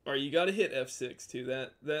 All right, you got to hit F6 too.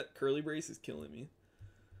 That curly brace is killing me.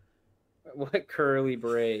 What curly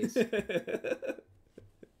brace?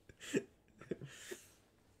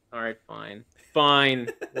 All right, fine. Fine.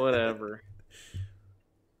 Whatever.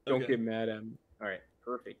 Don't get mad at me. All right,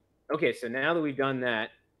 perfect. Okay, so now that we've done that,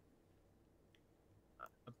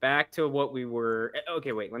 back to what we were.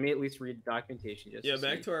 Okay, wait. Let me at least read the documentation just. Yeah,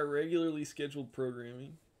 back to our regularly scheduled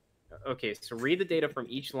programming. Okay, so read the data from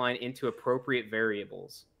each line into appropriate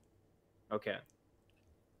variables. Okay.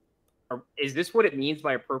 Is this what it means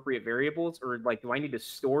by appropriate variables, or like, do I need to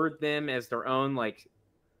store them as their own like?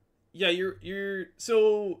 Yeah, you're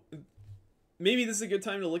so maybe this is a good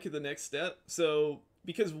time to look at the next step. So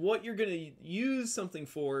because what you're gonna use something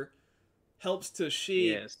for helps to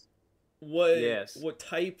shape what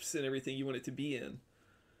types and everything you want it to be in.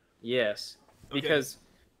 Yes, because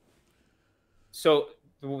so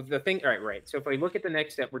the thing, right. So if I look at the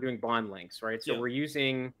next step, we're doing bond lengths, right? So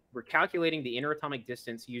we're calculating the interatomic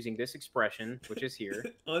distance using this expression, which is here,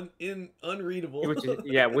 unreadable,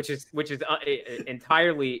 which is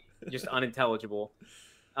entirely just unintelligible.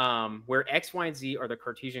 Where x, y, and z are the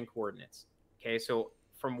Cartesian coordinates. Okay, so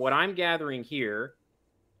from what I'm gathering here,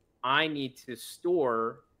 I need to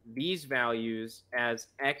store these values as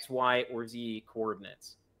x, y, or z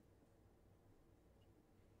coordinates.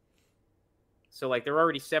 So like they're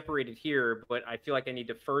already separated here, but I feel like I need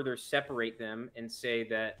to further separate them and say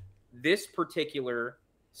that this particular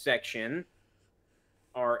section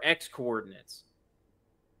are x coordinates.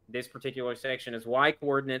 This particular section is y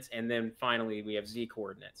coordinates, and then finally we have z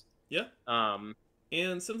coordinates. Yeah.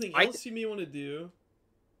 And something else you may want to do.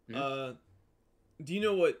 Do you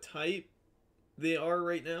know what type they are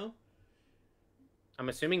right now? I'm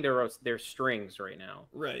assuming they're strings right now.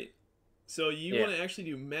 Right. So you want to actually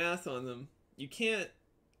do math on them. You can't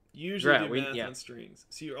usually do math on strings.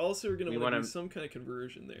 So you're also going to want to do some kind of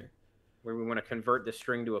conversion there. Where we want to convert the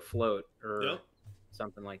string to a float or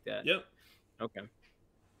something like that. Yep. Okay.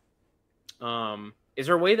 Is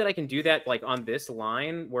there a way that I can do that like on this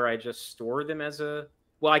line where I just store them as a?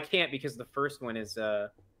 Well, I can't because the first one is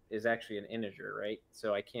actually an integer, right?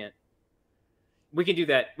 So I can't. We can do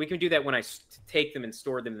that. We can do that when I take them and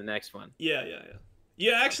store them in the next one. Yeah.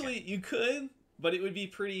 Yeah, actually, you could, but it would be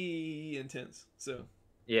pretty intense. So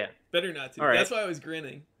yeah, better not to. That's why I was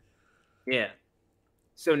grinning. Yeah.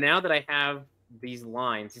 So now that I have these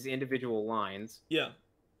lines, these individual lines. Yeah.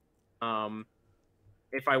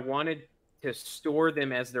 If I wanted to store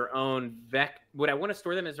them as their own would I want to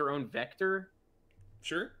store them as their own vector?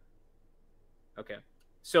 Sure. Okay.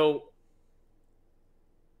 So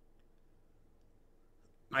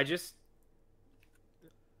I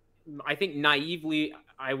think naively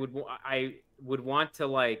I would want to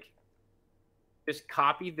like just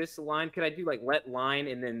copy this line. Could I do like let line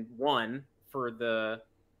and then 1 for the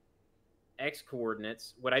x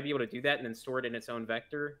coordinates? Would I be able to do that and then store it in its own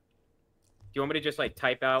vector? Do you want me to just like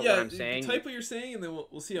type out what I'm saying? Type what you're saying, and then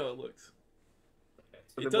we'll see how it looks. Okay.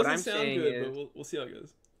 So it doesn't sound good, but we'll see how it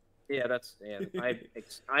goes. Yeah,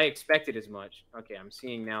 I expected as much. Okay, I'm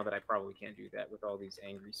seeing now that I probably can't do that with all these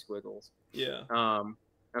angry squiggles. Yeah.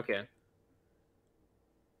 Okay.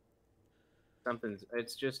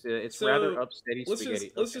 It's rather upsteady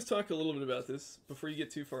spaghetti. Let's just talk a little bit about this before you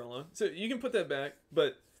get too far along. So you can put that back,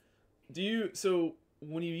 but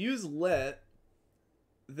when you use let,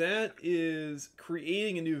 that is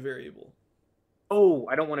creating a new variable. Oh,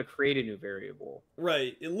 I don't want to create a new variable.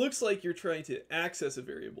 Right. It looks like you're trying to access a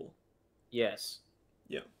variable. Yes.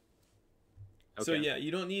 Yeah. Okay. So yeah,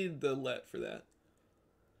 you don't need the let for that.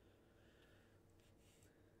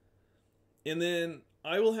 And then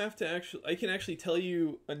I can actually tell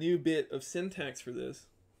you a new bit of syntax for this.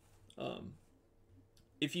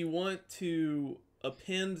 If you want to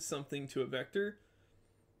append something to a vector,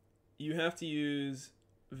 you have to use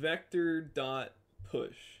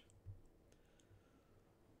vector.push.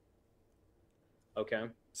 Okay.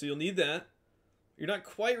 So you'll need that. You're not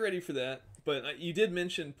quite ready for that, but you did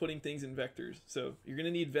mention putting things in vectors. So you're going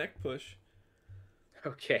to need vec_push.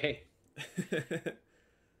 Okay.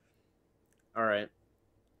 All right.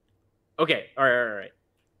 Okay. All right.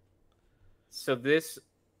 So is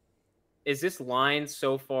this line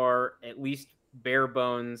so far at least bare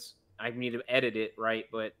bones? I need to edit it, right?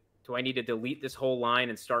 But do I need to delete this whole line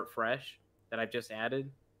and start fresh that I've just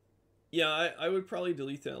added? Yeah, I would probably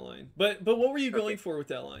delete that line. But what were you going for with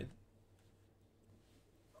that line?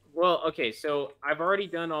 Well, okay, so I've already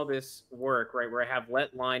done all this work, right, where I have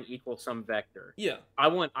let line equal some vector. Yeah. I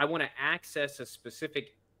want to access a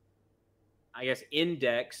specific, I guess,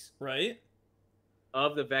 index Right.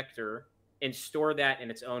 of the vector and store that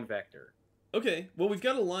in its own vector. Okay. Well, we've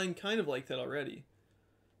got a line kind of like that already.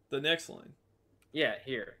 The next line. Yeah,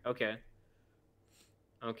 here. Okay.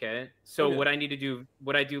 Okay. So Okay. what I need to do,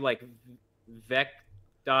 would I do like vec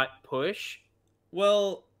dot push?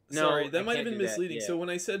 Well, sorry, No, I that might have can't been do that. misleading. Yeah. So when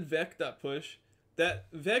I said vec.push, that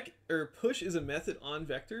vec or push is a method on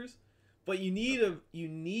vectors, but you need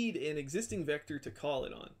an existing vector to call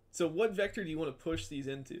it on. So what vector do you want to push these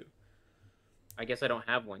into? I guess I don't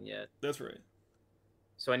have one yet. That's right.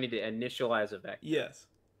 So I need to initialize a vector. Yes.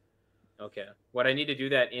 Okay. Would I need to do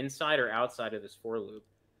that inside or outside of this for loop?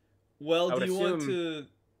 Well, I would do you want assume-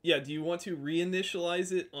 to do you want to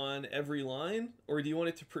reinitialize it on every line, or do you want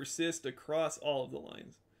it to persist across all of the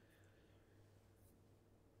lines?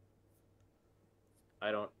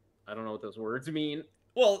 I don't know what those words mean.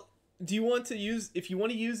 Well, do you want to if you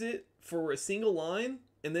want to use it for a single line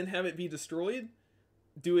and then have it be destroyed,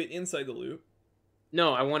 do it inside the loop.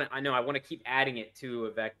 No, I want to keep adding it to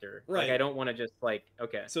a vector. Right. Like I don't want to just like,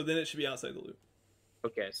 okay. So then it should be outside the loop.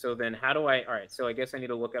 Okay, so then how do I, all right, so I guess I need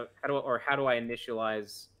to look up, how do I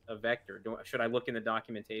initialize a vector? Should I look in the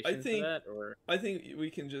documentation for that, or? I think we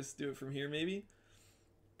can just do it from here, maybe.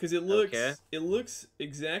 Because it looks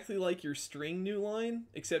exactly like your string new line,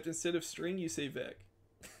 except instead of string, you say vec.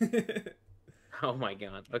 Oh my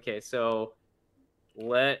god. Okay, so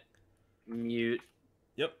let mute.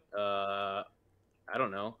 Yep. I don't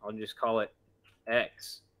know. I'll just call it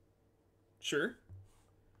X. Sure.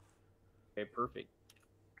 Okay, perfect.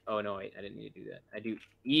 Oh no, I didn't need to do that. I do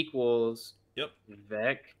equals. Yep.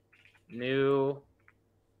 Vec new.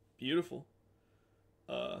 Beautiful.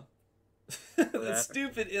 The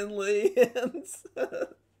stupid inlay hands.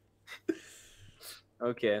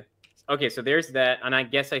 Okay. Okay, so there's that, and I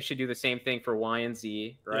guess I should do the same thing for Y and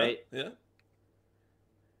Z, right? Yeah.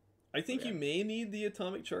 I think you may need the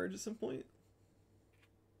atomic charge at some point.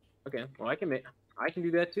 Okay. Well, I can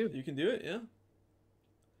do that too. You can do it,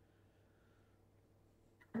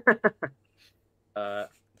 yeah.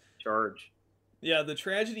 Charge. Yeah, the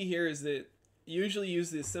tragedy here is that you usually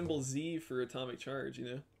use the symbol Z for atomic charge, you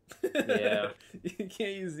know? Yeah. You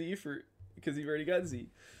can't use Z because you've already got Z.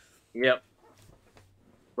 Yep.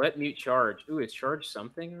 Let mute charge. Ooh, is charge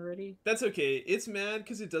something already? That's okay. It's mad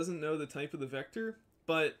because it doesn't know the type of the vector,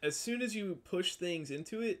 but as soon as you push things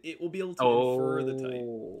into it, it will be able to infer the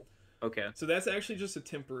type. Okay. So that's actually just a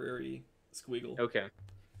temporary squiggle. Okay.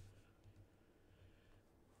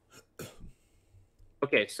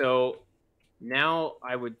 Okay, so now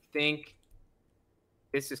I would think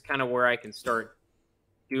this is kind of where I can start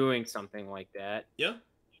doing something like that. Yeah.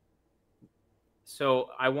 So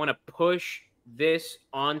I want to push this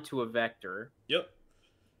onto a vector. Yep.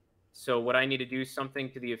 So what I need to do something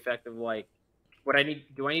to the effect of like,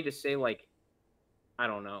 do I need to say like, I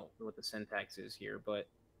don't know what the syntax is here, but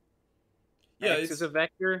yeah, X is a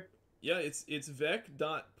vector. Yeah, it's vec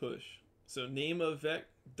dot push. So name of vec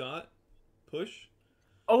dot push.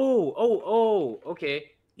 Oh,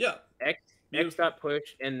 okay. Yeah. X dot push,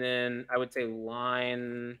 and then I would say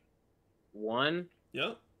line 1.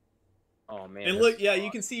 Yep. Oh man. And look, yeah, you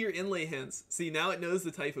can see your inlay hints. See, now it knows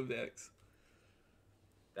the type of X.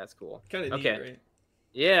 That's cool. Kind of neat, right?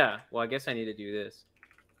 Yeah. Well, I guess I need to do this.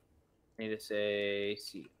 I need to say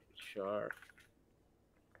charge.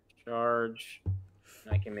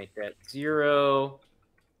 And I can make that 0,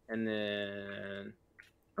 and then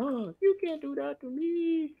oh, you can't do that to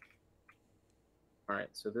me. All right,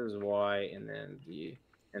 so this is Y, and then Z,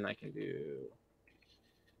 and I can do.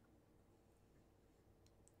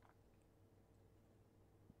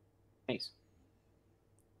 Nice.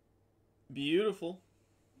 Beautiful.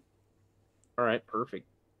 All right, perfect.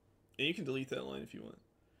 And you can delete that line if you want.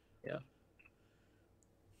 Yeah.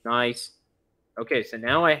 Nice. Okay, so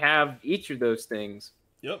now I have each of those things.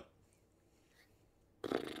 Yep.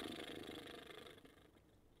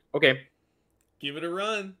 Okay. Give it a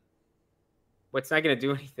run. Well, it's not going to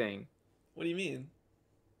do anything. What do you mean?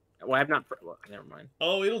 Well, I've not... Well, never mind.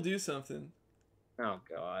 Oh, it'll do something. Oh,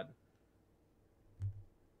 God.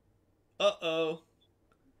 Uh-oh.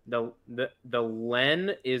 The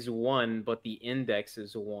len is 1, but the index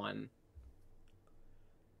is 1.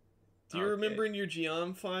 Do you remember in your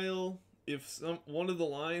geom file if one of the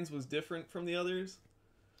lines was different from the others?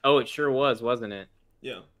 Oh, it sure was, wasn't it?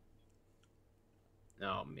 Yeah.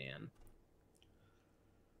 Oh, man.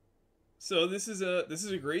 So this is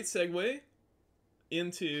a great segue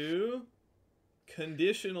into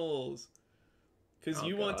conditionals, because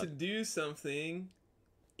you want to do something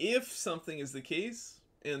if something is the case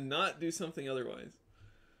and not do something otherwise.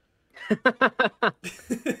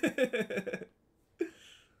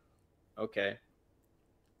 Okay.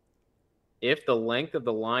 If the length of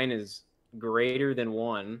the line is greater than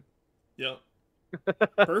 1. Yep.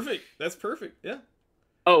 Perfect. That's perfect. Yeah.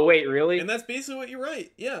 Oh, wait, really? And that's basically what you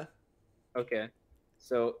write. Yeah. Okay.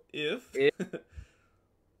 So If. if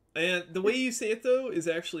And the way you say it though is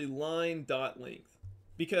actually line dot length,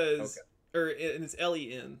 because and it's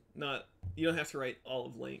len, not, you don't have to write all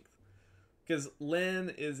of length, because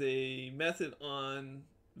len is a method on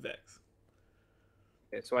Vex.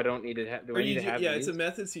 okay, so I don't need to have. Do Or I need to have yeah, these? it's a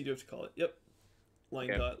method, so you do have to call it. Yep. Line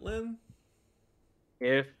dot len.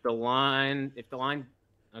 If the line,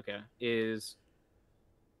 okay, is,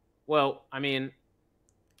 well, I mean,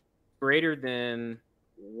 greater than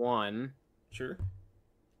 1. Sure.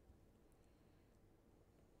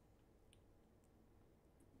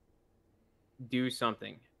 Do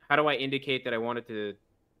something. How do I indicate that I want it to?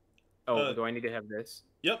 Oh, do I need to have this?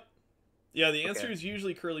 Yep. Yeah, the answer is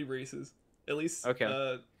usually curly braces. At least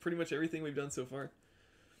pretty much everything we've done so far.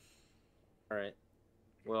 All right.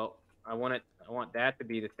 Well, I want that to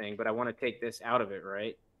be the thing, but I want to take this out of it,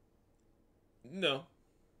 right? No.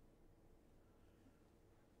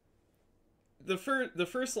 The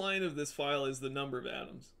first line of this file is the number of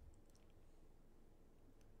atoms.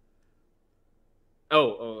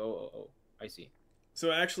 Oh. I see.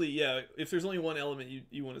 So actually, yeah, if there's only one element,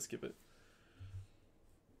 you want to skip it.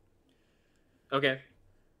 Okay.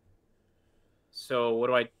 So what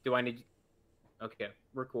do I need? Okay,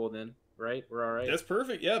 we're cool then, right? We're all right. That's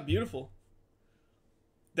perfect. Yeah, beautiful.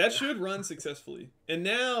 That should run successfully. And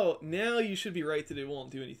now you should be right that it won't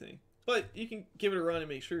do anything. But you can give it a run and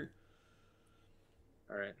make sure.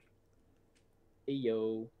 All right. Hey,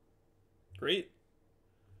 yo. Great.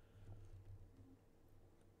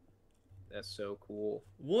 That's so cool.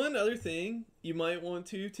 One other thing you might want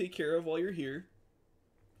to take care of while you're here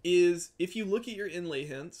is, if you look at your inlay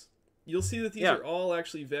hints, you'll see that these are all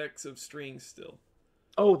actually vex of strings still.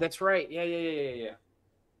 Oh, that's right. Yeah.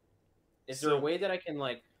 Is there a way that I can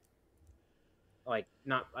like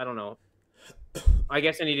not, I don't know. I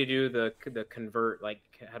guess I need to do the convert, like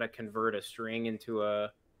how to convert a string into a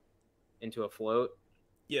float.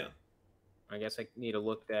 Yeah. I guess I need to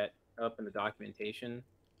look that up in the documentation.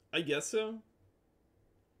 I guess so.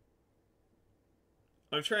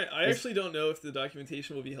 I'm trying. I actually don't know if the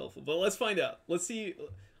documentation will be helpful, but let's find out. Let's see.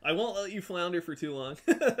 I won't let you flounder for too long.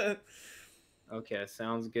 Okay,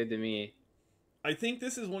 sounds good to me. I think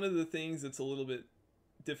this is one of the things that's a little bit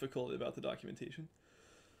difficult about the documentation.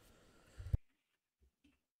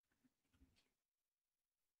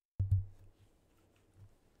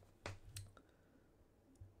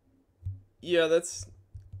 Yeah, that's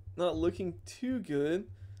not looking too good.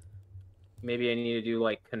 Maybe I need to do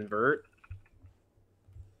like convert.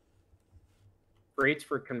 Rates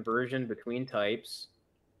for conversion between types.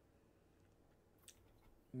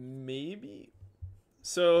 Maybe.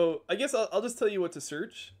 So I guess I'll just tell you what to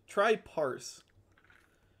search. Try parse.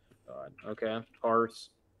 God. Okay, parse.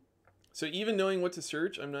 So even knowing what to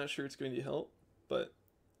search, I'm not sure it's going to help, but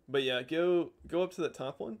yeah, go up to that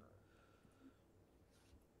top one.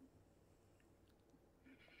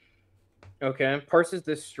 Okay, parses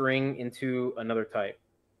this string into another type.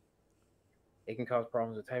 It can cause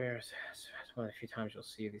problems with type errors. That's one of the few times you'll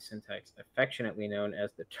see the syntax affectionately known as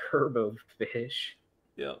the turbo fish.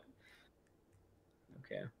 Yeah.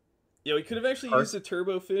 Okay. Yeah, we could have actually used the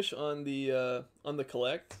turbo fish on the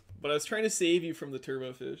collect, but I was trying to save you from the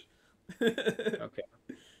turbo fish. Okay.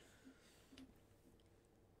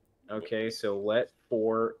 Okay, so let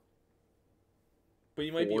for. But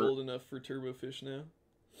you might be old enough for turbo fish now.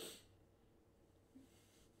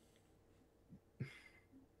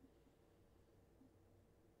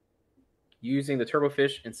 Using the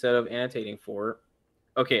turbofish instead of annotating for.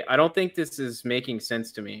 Okay, I don't think this is making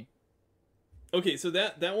sense to me. Okay, so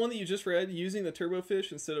that one that you just read, using the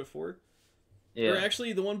turbofish instead of for. Yeah. Or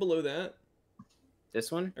actually, the one below that.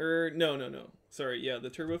 This one? Or no. Sorry, yeah, the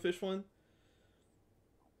turbofish one.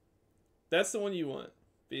 That's the one you want,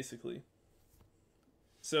 basically.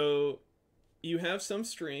 So you have some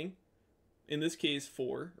string, in this case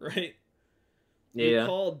 4, right? Yeah. You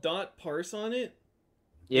call .parse on it.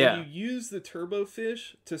 Yeah. And you use the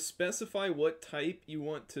turbofish to specify what type you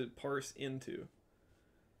want to parse into.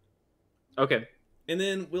 Okay. And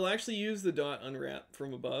then we'll actually use the .unwrap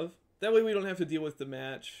from above. That way we don't have to deal with the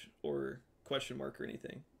match or question mark or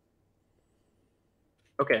anything.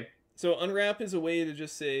 Okay. So unwrap is a way to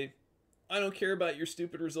just say, I don't care about your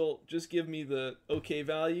stupid result. Just give me the OK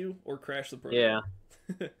value or crash the program.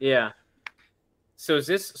 Yeah. Yeah. So is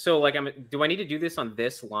this so like do I need to do this on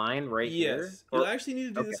this line right here? Yes, you'll actually need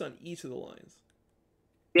to do okay. this on each of the lines.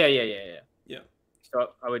 Yeah. Yeah.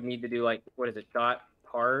 So I would need to do like what is it? Dot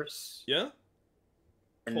parse. Yeah.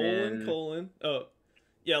 And colon. Oh,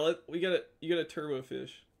 yeah. You got a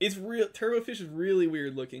turbofish. It's real. Turbofish is really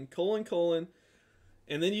weird looking. Colon.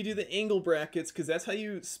 And then you do the angle brackets because that's how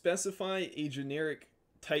you specify a generic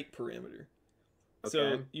type parameter. Okay.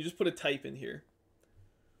 So you just put a type in here.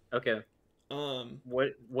 Okay.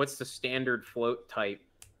 What's the standard float type?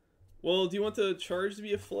 Well, do you want the charge to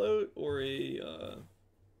be a float or an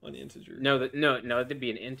integer? No, it'd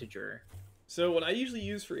be an integer. So what I usually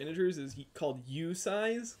use for integers is called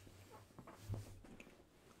usize.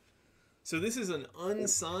 So this is an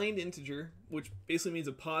unsigned integer, which basically means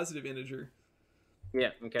a positive integer. Yeah,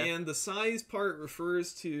 okay. And the size part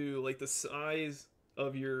refers to like the size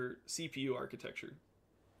of your CPU architecture.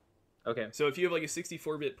 Okay. So if you have like a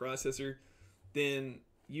 64-bit processor, then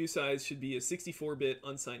usize should be a 64-bit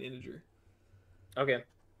unsigned integer. Okay.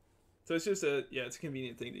 So it's just it's a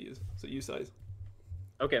convenient thing to use. So usize.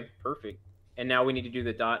 Okay, perfect. And now we need to do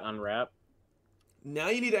the dot unwrap. Now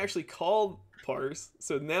you need to actually call parse.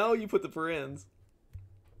 So now you put the parens.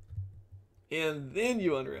 And then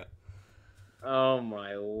you unwrap. Oh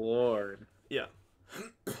my lord. Yeah.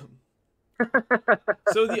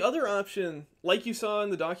 So the other option, like you saw in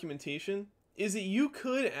the documentation, is that you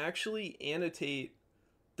could actually annotate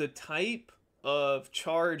the type of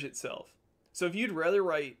charge itself. So if you'd rather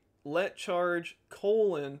write let charge :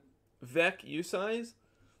 vec usize,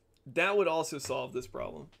 that would also solve this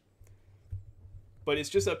problem. But it's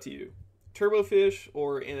just up to you. Turbofish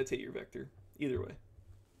or annotate your vector. Either way.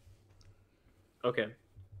 Okay.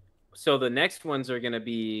 So the next ones are going to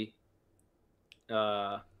be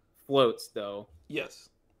floats, though. Yes.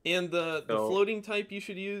 And the floating type you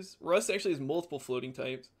should use, Rust actually has multiple floating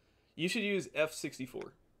types. You should use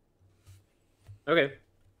F64. Okay.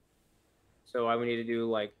 So I would need to do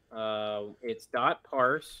like, it's dot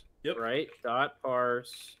parse, yep. Right? Dot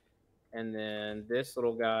parse, and then this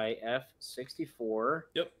little guy, F64.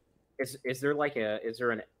 Yep. Is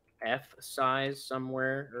there an F size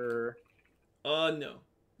somewhere, or? No.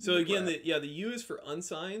 So again, the U is for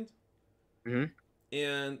unsigned. Mm-hmm.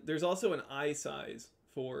 And there's also an I size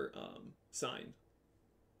for signed.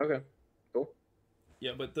 Okay, cool.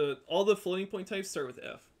 Yeah, but all the floating point types start with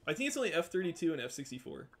F. I think it's only F32 and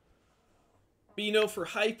F64. But for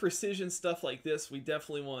high precision stuff like this, we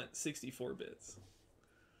definitely want 64 bits.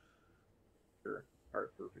 Sure. All right,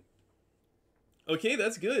 perfect. Okay,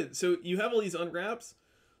 that's good. So you have all these unwraps.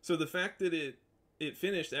 So the fact that it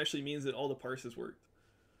finished actually means that all the parses worked.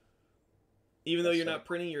 Even though you're not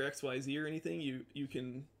printing your XYZ or anything, you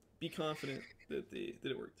can be confident that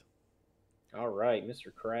it worked. All right,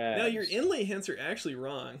 Mr. Krabs. Now your inlay hints are actually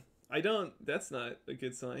wrong. That's not a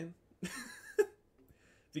good sign.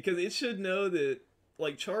 Because it should know that,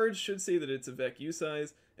 like, charge should say that it's a vec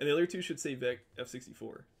usize, and the other two should say vec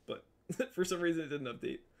F64. But for some reason it didn't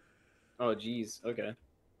update. Oh, geez. Okay.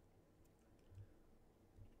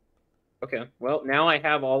 Okay. Well, now I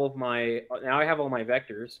have all my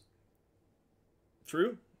vectors.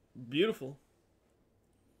 True. Beautiful.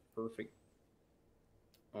 Perfect.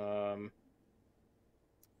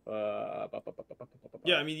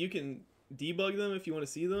 Yeah, I mean, you can debug them if you want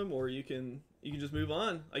to see them, or you can just move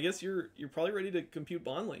on. I guess you're probably ready to compute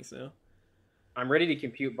bond lengths now. I'm ready to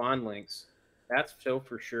compute bond lengths. That's so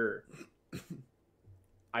for sure.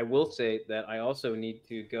 I will say that I also need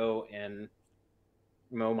to go and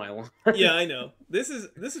mow my lawn. Yeah, I know. This is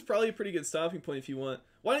probably a pretty good stopping point if you want.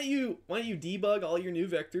 Why don't you debug all your new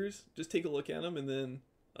vectors? Just take a look at them, and then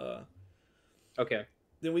okay.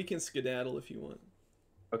 Then we can skedaddle if you want.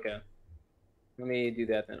 Okay. Let me do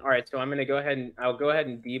that then. All right, so I'll go ahead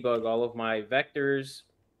and debug all of my vectors.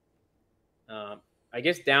 I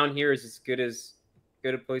guess down here is as good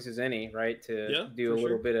a place as any, right? To do a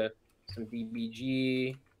little bit of some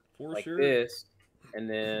DBG like this, and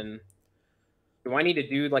then. Do I need to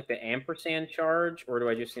do like the ampersand charge, or do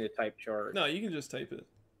I just need to type charge? No, you can just type it.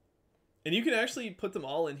 And you can actually put them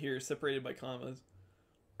all in here separated by commas.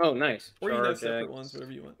 Oh, nice. Or you can have separate ones,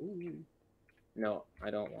 whatever you want. Ooh. No, I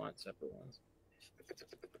don't want separate ones.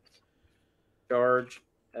 Charge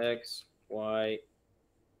X, Y.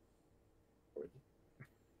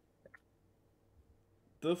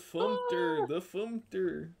 The fumpter, the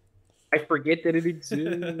fumpter. I forget that it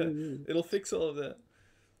exists. It'll fix all of that.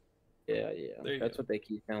 Yeah. That's what they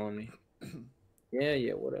keep telling me.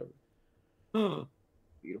 Yeah, whatever.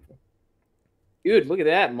 Beautiful. Dude, look at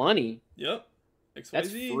that money. Yep.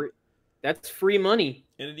 XYZ. That's free money.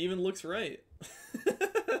 And it even looks right.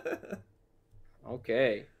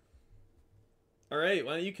 Okay. All right,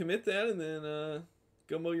 why don't you commit that and then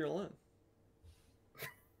go mow your lawn?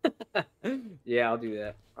 Yeah, I'll do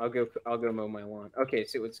that. I'll go mow my lawn. Okay,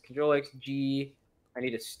 so it's Control X G. I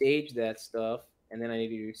need to stage that stuff, and then I need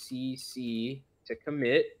to do CC to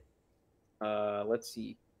commit. Let's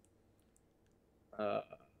see.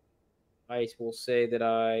 I will say that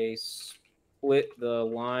I split the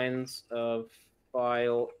lines of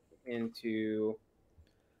file into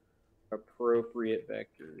appropriate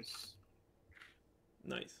vectors.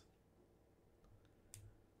 Nice.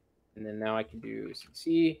 And then now I can do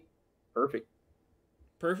CC. Perfect.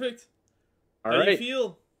 Perfect. All How right. do you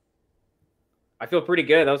feel? I feel pretty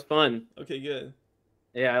good. That was fun. Okay, good.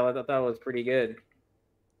 Yeah, I thought that was pretty good.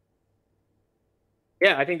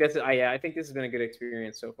 Yeah, I think this has been a good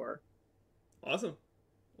experience so far. Awesome.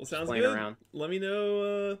 Well, Just sounds playing good. around. Let me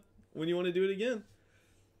know when you want to do it again.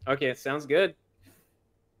 Okay, sounds good.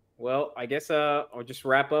 Well, I guess I'll just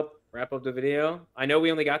wrap up the video. I know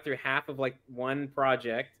we only got through half of like one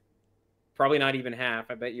project. Probably not even half.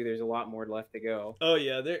 I bet you there's a lot more left to go. Oh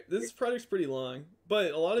yeah, this project's pretty long,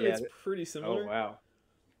 but a lot of it's pretty similar. Oh wow.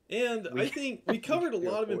 And I think we covered a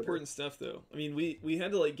lot of quarter. important stuff, though. I mean, we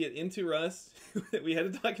had to like get into Rust. We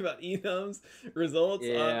had to talk about enums, results,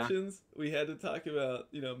 options. We had to talk about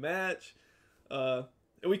match. And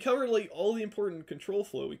we covered like all the important control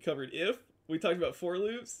flow. We covered if. We talked about for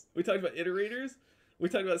loops. We talked about iterators. We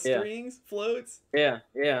talked about strings, floats. Yeah.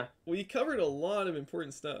 We covered a lot of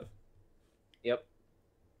important stuff. Yep.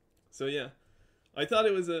 So yeah, I think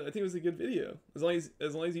it was a good video. As long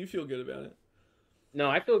as you feel good about it. No,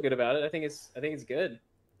 I feel good about it. I think it's good.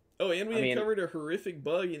 Oh, and we covered a horrific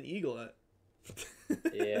bug in Eaglet.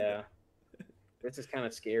 Yeah. This is kind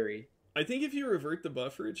of scary. I think if you revert the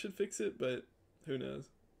buffer, it should fix it, but who knows?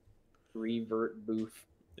 Revert boof.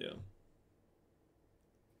 Yeah.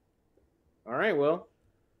 All right. Well,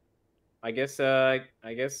 I guess that's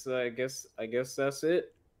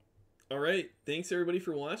it. All right. Thanks everybody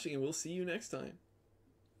for watching, and we'll see you next time.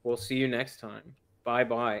 We'll see you next time. Bye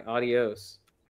bye. Adios.